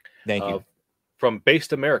 Thank you. From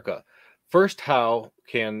Based America. First, how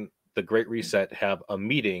can the Great Reset have a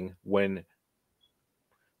meeting when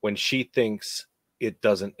she thinks it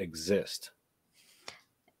doesn't exist?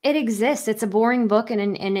 It exists. It's a boring book,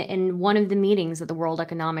 and in one of the meetings that the World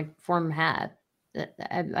Economic Forum had.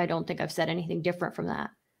 I don't think I've said anything different from that.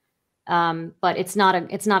 But it's not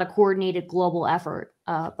a coordinated global effort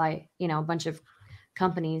by a bunch of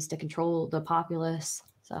companies to control the populace.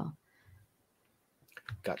 So,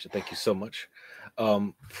 gotcha. Thank you so much.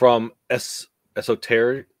 From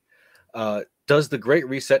Esoteric, does the Great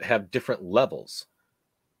Reset have different levels?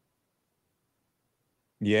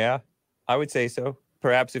 Yeah, I would say so.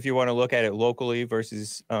 Perhaps if you want to look at it locally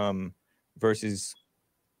versus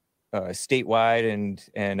statewide and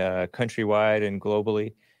countrywide and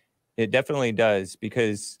globally. It definitely does,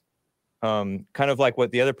 because kind of like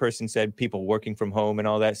what the other person said, people working from home and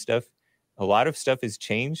all that stuff, a lot of stuff has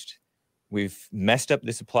changed. We've messed up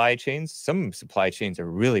the supply chains. Some supply chains are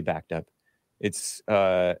really backed up.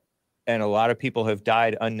 And a lot of people have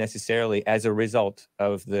died unnecessarily as a result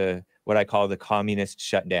of what I call the communist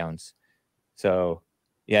shutdowns. So,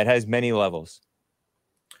 yeah, it has many levels.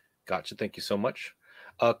 Gotcha. Thank you so much.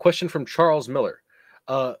 Question from Charles Miller.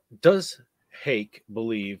 Does Hake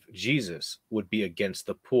believe Jesus would be against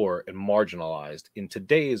the poor and marginalized in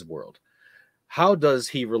today's world? How does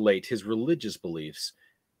he relate his religious beliefs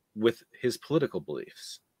with his political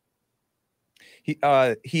beliefs? He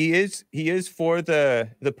is for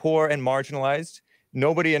the poor and marginalized.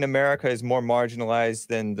 Nobody in America is more marginalized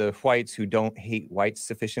than the whites who don't hate whites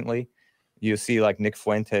sufficiently. You'll see like Nick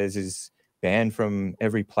Fuentes is banned from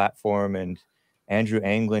every platform, and Andrew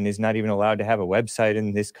Anglin is not even allowed to have a website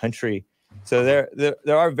in this country. So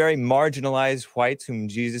there are very marginalized whites whom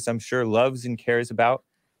Jesus, I'm sure, loves and cares about.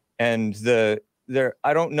 And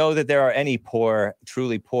I don't know that there are any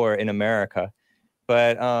truly poor in America,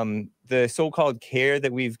 but the so-called care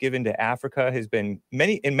that we've given to Africa has been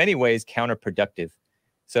in many ways counterproductive.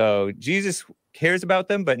 So Jesus cares about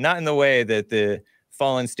them, but not in the way that the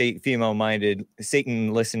fallen state, female-minded,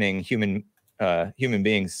 Satan-listening human human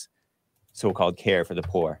beings so-called care for the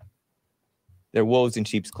poor. They're wolves in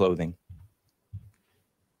sheep's clothing.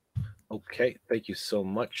 Okay, thank you so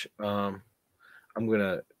much. I'm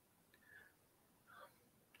gonna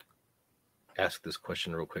ask this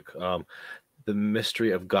question real quick. The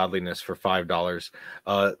mystery of godliness for $5.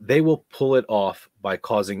 They will pull it off by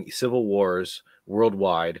causing civil wars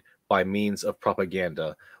worldwide by means of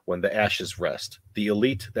propaganda. When the ashes rest, the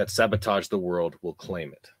elite that sabotage the world will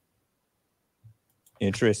claim it.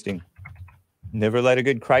 Interesting. Never let a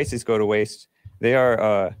good crisis go to waste. They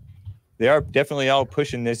are definitely all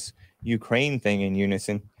pushing this Ukraine thing in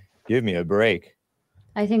unison. Give me a break.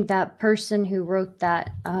 I think that person who wrote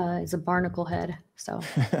that is a barnacle head. So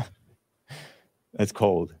that's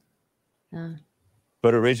cold, yeah.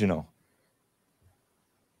 But original.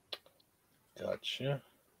 Gotcha.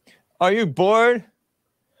 Are you bored?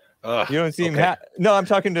 You don't seem okay. No, I'm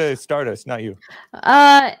talking to Stardust, not you.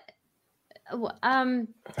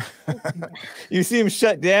 You seem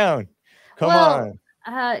shut down. Come on.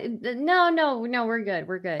 No, we're good.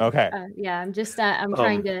 We're good. Okay. Yeah, I'm just I'm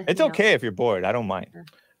trying to. It's okay if you're bored. I don't mind.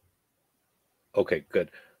 Okay,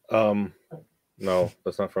 good. No,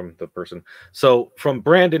 that's not from the person. So from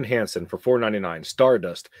Brandon Hansen for $4.99.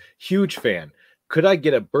 Stardust, huge fan. Could I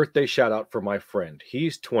get a birthday shout out for my friend?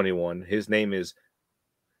 He's 21. His name is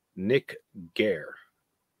Nick Gare.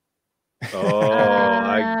 Oh,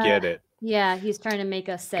 I get it. Yeah, he's trying to make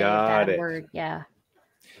us say Got that it. word. Yeah.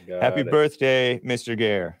 Happy birthday, Mr.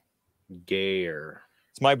 Gare. Gare.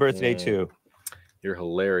 It's my birthday too. You're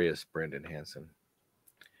hilarious, Brandon Hansen.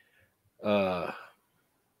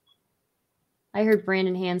 I heard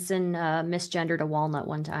Brandon Hansen misgendered a walnut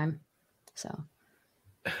one time. So,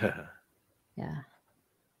 yeah.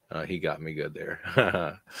 He got me good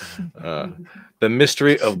there. The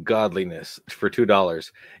mystery of godliness for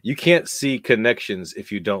 $2. You can't see connections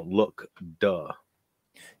if you don't look. Duh.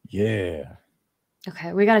 Yeah.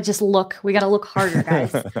 Okay, we gotta just look. We gotta look harder,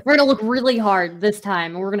 guys. We're gonna look really hard this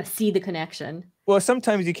time, and we're gonna see the connection. Well,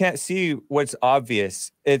 sometimes you can't see what's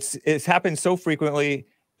obvious. It's happened so frequently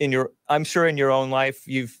I'm sure in your own life,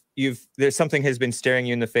 there's something has been staring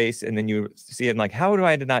you in the face, and then you see it and like, how do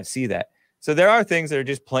I not see that? So there are things that are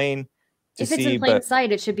just plain to see. If it's in plain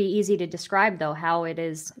sight, it should be easy to describe, though, how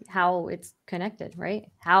it's connected, right?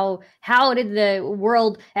 How did the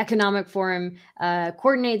World Economic Forum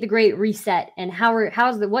coordinate the Great Reset, and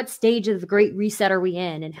what stage of the Great Reset are we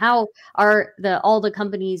in, and how are all the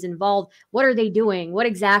companies involved? What are they doing? What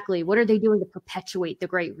are they doing to perpetuate the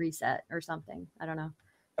Great Reset or something? I don't know.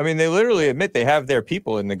 I mean, they literally admit they have their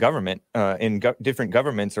people in the government, different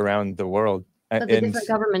governments around the world. But the different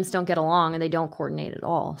governments don't get along, and they don't coordinate at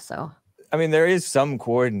all. So, I mean, there is some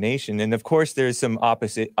coordination, and of course, there's some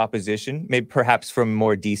opposition, maybe perhaps from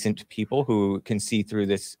more decent people who can see through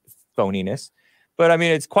this phoniness. But I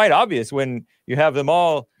mean, it's quite obvious when you have them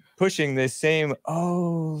all pushing this same.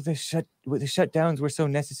 The shutdowns were so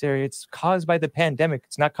necessary. It's caused by the pandemic.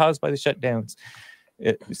 It's not caused by the shutdowns.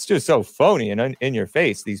 It's just so phony and in your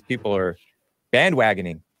face. These people are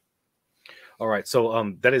bandwagoning. All right,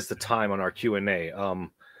 so that is the time on our Q&A.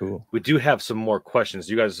 Cool. We do have some more questions.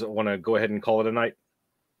 You guys want to go ahead and call it a night?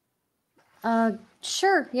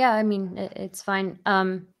 Sure. Yeah, I mean, it's fine.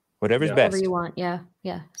 Whatever's best. Whatever you want. Yeah.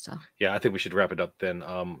 So. Yeah, I think we should wrap it up then.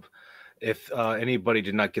 If anybody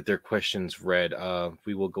did not get their questions read,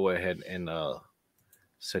 we will go ahead and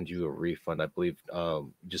send you a refund. I believe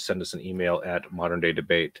just send us an email at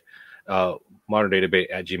moderndaydebate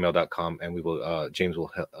 @gmail.com, and we will James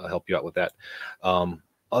will help you out with that.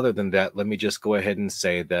 Other than that, let me just go ahead and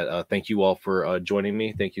say that thank you all for joining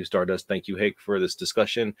me. Thank you, Stardust. Thank you, Hake, for this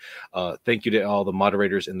discussion. Thank you to all the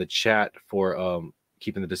moderators in the chat for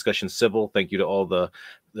keeping the discussion civil. Thank you to all the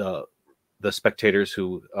spectators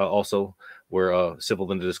who also were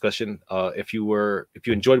civil in the discussion. If you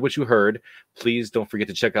enjoyed what you heard, please don't forget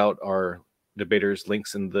to check out our debaters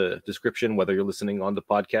links in the description, whether you're listening on the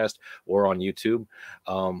podcast or on YouTube.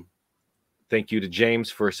 Thank you to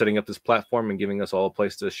James for setting up this platform and giving us all a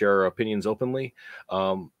place to share our opinions openly.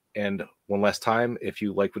 And one last time, if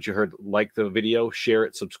you liked what you heard, like the video, share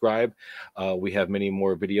it, subscribe. We have many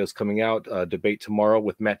more videos coming out. Debate tomorrow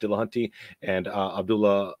with Matt Dillahunty and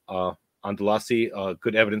Abdullah Andalasi,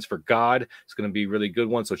 Good Evidence for God. It's going to be a really good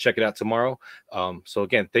one, so check it out tomorrow. So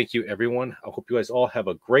again, thank you, everyone. I hope you guys all have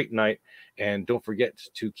a great night, and don't forget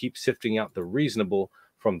to keep sifting out the reasonable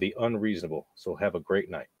from the unreasonable. So have a great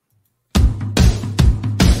night.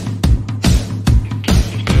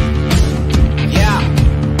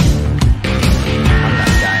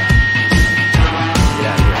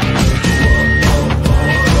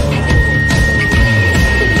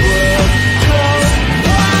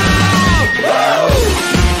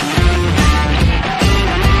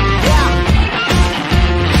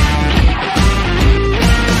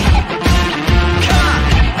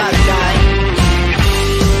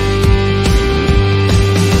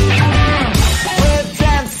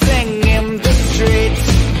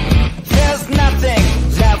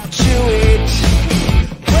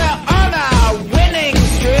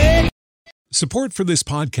 Support for this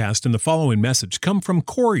podcast and the following message come from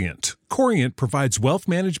Corient. Corient provides wealth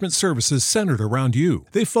management services centered around you.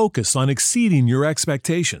 They focus on exceeding your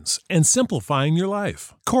expectations and simplifying your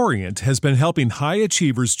life. Corient has been helping high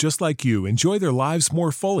achievers just like you enjoy their lives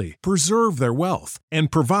more fully, preserve their wealth,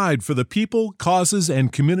 and provide for the people, causes,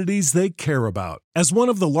 and communities they care about. As one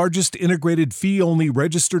of the largest integrated fee-only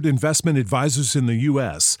registered investment advisors in the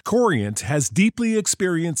U.S., Corient has deeply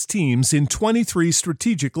experienced teams in 23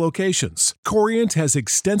 strategic locations. Corient has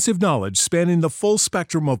extensive knowledge spanning the full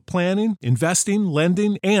spectrum of planning, investing,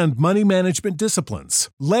 lending, and money management disciplines.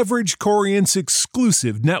 Leverage Corient's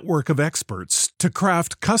exclusive network of experts to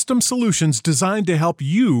craft custom solutions designed to help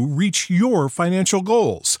you reach your financial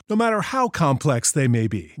goals, no matter how complex they may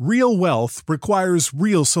be. Real wealth requires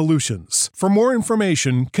real solutions. For more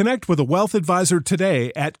information, connect with a wealth advisor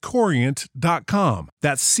today at Corient.com.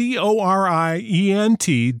 That's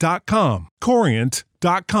Corient.com.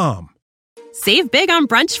 Corient.com. Save big on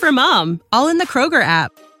brunch for mom, all in the Kroger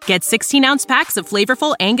app. Get 16-ounce packs of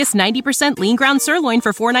flavorful Angus 90% lean ground sirloin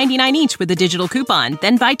for $4.99 each with a digital coupon.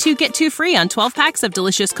 Then buy 2, get 2 free on 12 packs of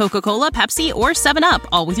delicious Coca-Cola, Pepsi, or 7-Up,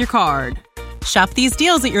 all with your card. Shop these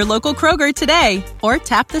deals at your local Kroger today, or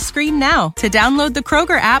tap the screen now to download the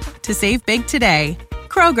Kroger app to save big today.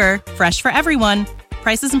 Kroger, fresh for everyone.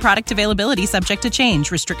 Prices and product availability subject to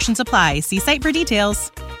change. Restrictions apply. See site for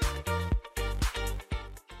details.